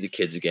excited to see the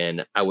kids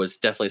again, I would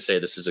definitely say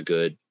this is a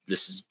good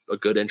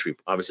entry.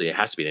 Obviously, it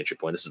has to be an entry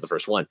point. This is the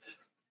first one,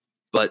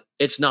 but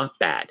it's not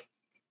bad.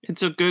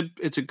 It's a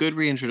good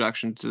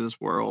reintroduction to this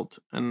world,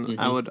 and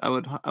I Hmm. would I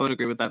would I would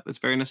agree with that. It's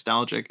very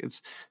nostalgic.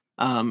 It's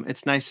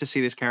nice to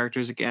see these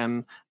characters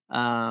again.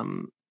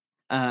 Um,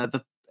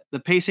 the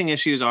pacing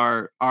issues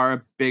are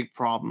a big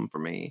problem for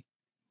me,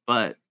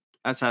 but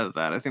outside of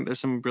that, I think there's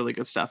some really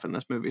good stuff in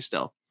this movie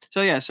still.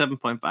 So yeah,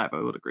 7.5.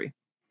 I would agree.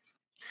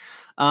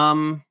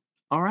 Um,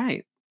 all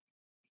right.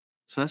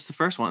 So that's the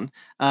first one.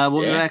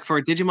 We'll be Yeah, back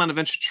for Digimon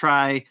Adventure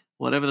Try,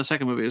 whatever the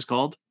second movie is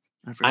called.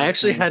 I I forgot its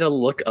actually name. had to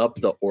look up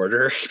the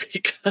order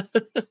because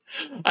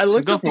I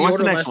looked Go up for it. the What's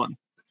the order next last. one?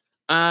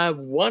 I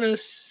want to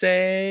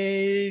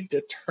say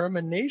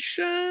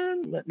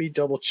determination. Let me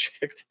double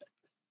check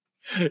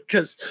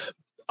because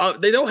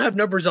they don't have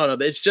numbers on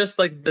them. It's just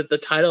like the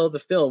title of the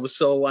film.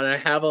 So when I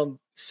have them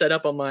set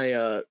up on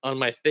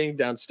my thing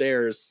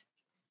downstairs,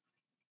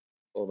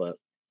 hold up.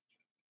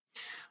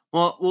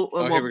 Well,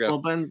 Oh, here we go.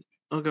 Ben's.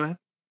 Oh, go ahead.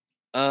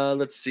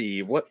 Let's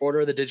see. What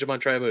order of the Digimon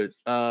tribe?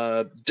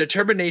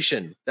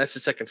 Determination. That's the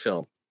second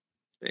film.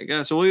 There you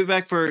go. So we'll be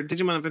back for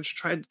Digimon Adventure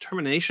Tri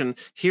Determination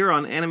here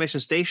on Animation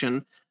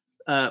Station.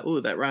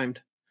 Ooh, that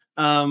rhymed.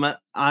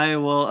 I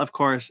will, of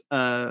course.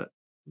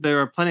 There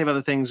are plenty of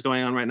other things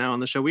going on right now on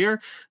the show. We are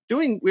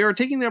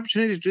taking the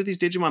opportunity to do these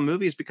Digimon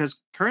movies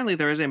because currently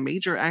there is a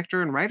major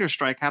actor and writer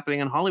strike happening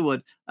in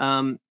Hollywood.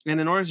 And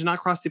in order to not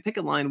cross the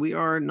picket line, we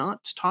are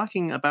not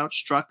talking about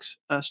struck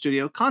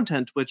studio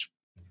content, which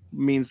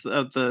means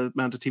the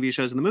amount of TV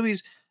shows and the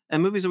movies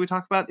and movies that we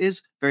talk about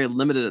is very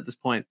limited at this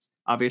point.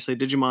 Obviously,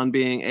 Digimon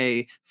being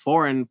a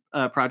foreign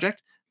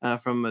project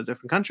from a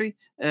different country,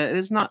 it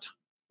is not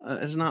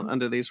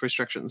under these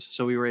restrictions.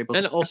 So we were able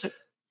And to also,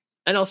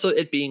 and also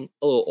it being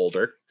a little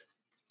older.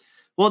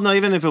 well, no,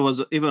 even if it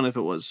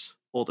was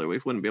older, we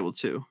wouldn't be able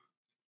to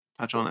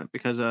touch on it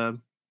because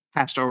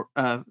past or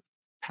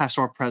past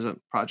or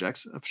present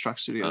projects of Struck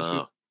Studios.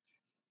 Uh,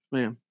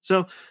 Yeah.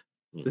 So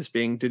hmm. this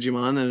being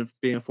Digimon and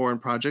being a foreign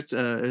project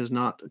is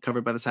not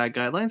covered by the SAG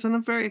guidelines, and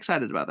I'm very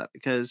excited about that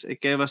because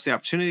it gave us the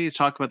opportunity to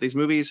talk about these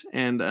movies,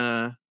 and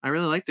I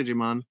really like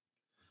Digimon.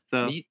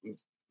 So me,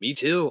 me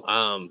too.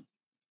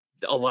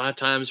 A lot of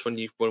times when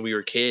we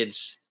were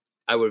kids,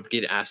 I would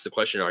get asked the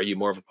question, "Are you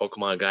more of a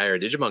Pokemon guy or a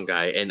Digimon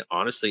guy?" And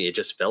honestly,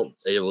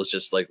 it was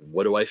just like,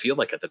 what do I feel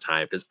like at the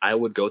time? Because I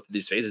would go through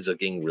these phases of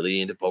getting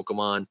really into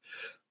Pokemon,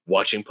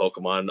 watching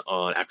Pokemon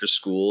on after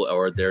school,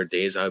 or there are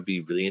days I would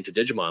be really into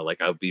Digimon.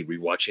 Like I would be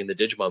rewatching the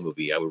Digimon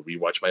movie. I would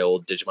rewatch my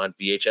old Digimon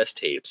VHS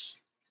tapes.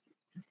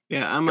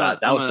 yeah, God,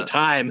 that was the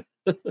time.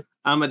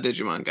 I'm a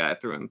Digimon guy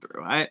through and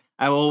through. I've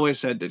always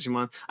said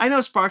Digimon. I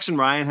know Sparks and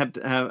Ryan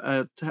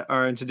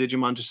are into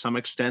Digimon to some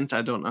extent.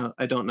 I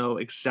don't know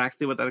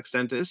exactly what that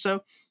extent is.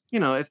 So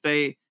if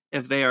they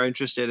are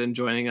interested in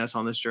joining us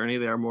on this journey,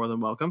 they are more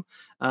than welcome.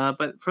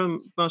 But for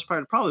the most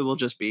part, it probably will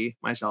just be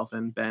myself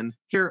and Ben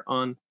here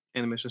on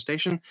Animation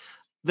Station.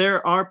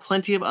 There are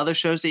plenty of other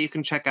shows that you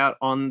can check out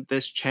on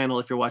this channel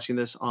if you're watching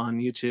this on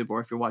YouTube or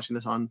if you're watching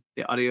this on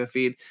the audio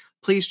feed.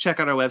 Please check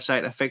out our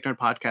website at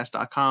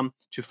fakenerdpodcast.com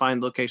to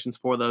find locations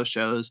for those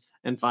shows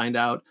and find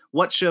out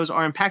what shows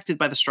are impacted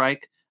by the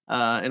strike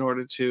in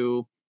order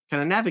to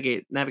kind of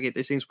navigate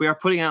these things. We are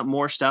putting out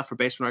more stuff for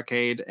Basement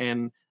Arcade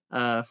and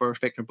for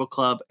Fake Nerd Book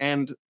Club,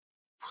 and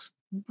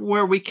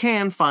where we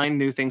can find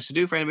new things to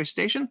do for Animation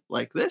Station,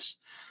 like this.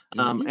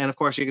 Mhm. And of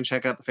course, you can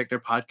check out the Fake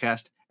Nerd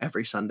podcast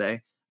every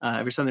Sunday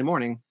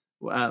morning.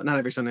 Not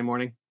every Sunday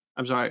morning.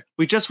 I'm sorry.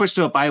 We just switched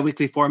to a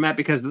bi-weekly format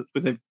because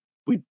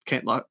we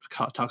can't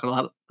talk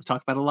about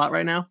it a lot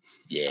right now.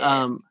 Yeah.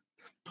 Um,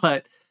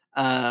 but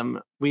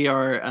we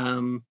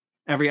are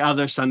every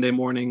other Sunday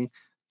morning.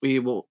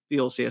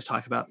 You'll see us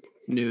talk about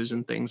news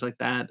and things like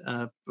that.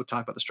 We'll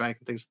talk about the strike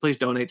and things. Please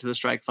donate to the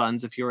strike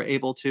funds if you are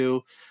able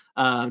to.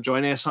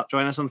 Join us on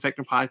the Fake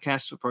Nerd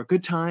podcast for a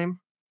good time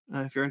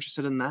if you're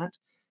interested in that.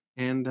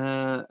 And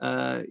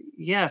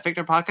yeah, Fake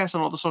Nerd Podcast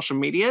on all the social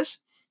medias.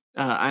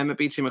 I'm at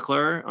BT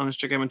McClure on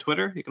Instagram and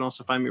Twitter. You can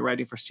also find me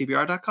writing for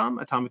CBR.com,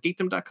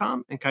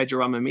 AtomicGeekdom.com, and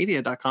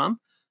KaijuRamaMedia.com.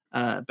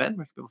 Ben, where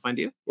can people find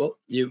you?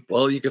 You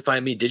can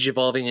find me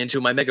digivolving into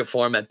my mega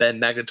form at Ben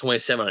Magna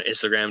 27 on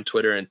Instagram,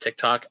 Twitter, and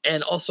TikTok,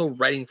 and also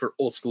writing for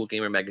Old School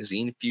Gamer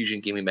Magazine,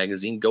 Fusion Gaming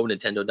Magazine,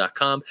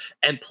 GoNintendo.com,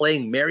 and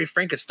playing Mary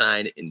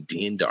Frankenstein in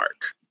D and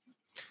Dark.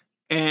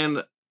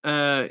 And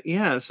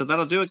yeah, so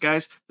that'll do it,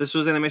 guys. This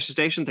was Animation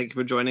Station. Thank you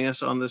for joining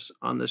us on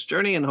this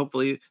journey, and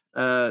hopefully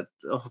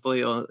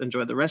you'll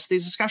enjoy the rest of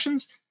these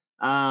discussions.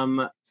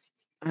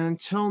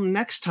 Until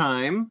next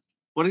time,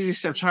 what does he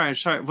say? I'm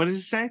sorry. What does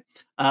he say?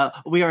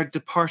 We are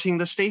departing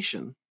the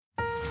station.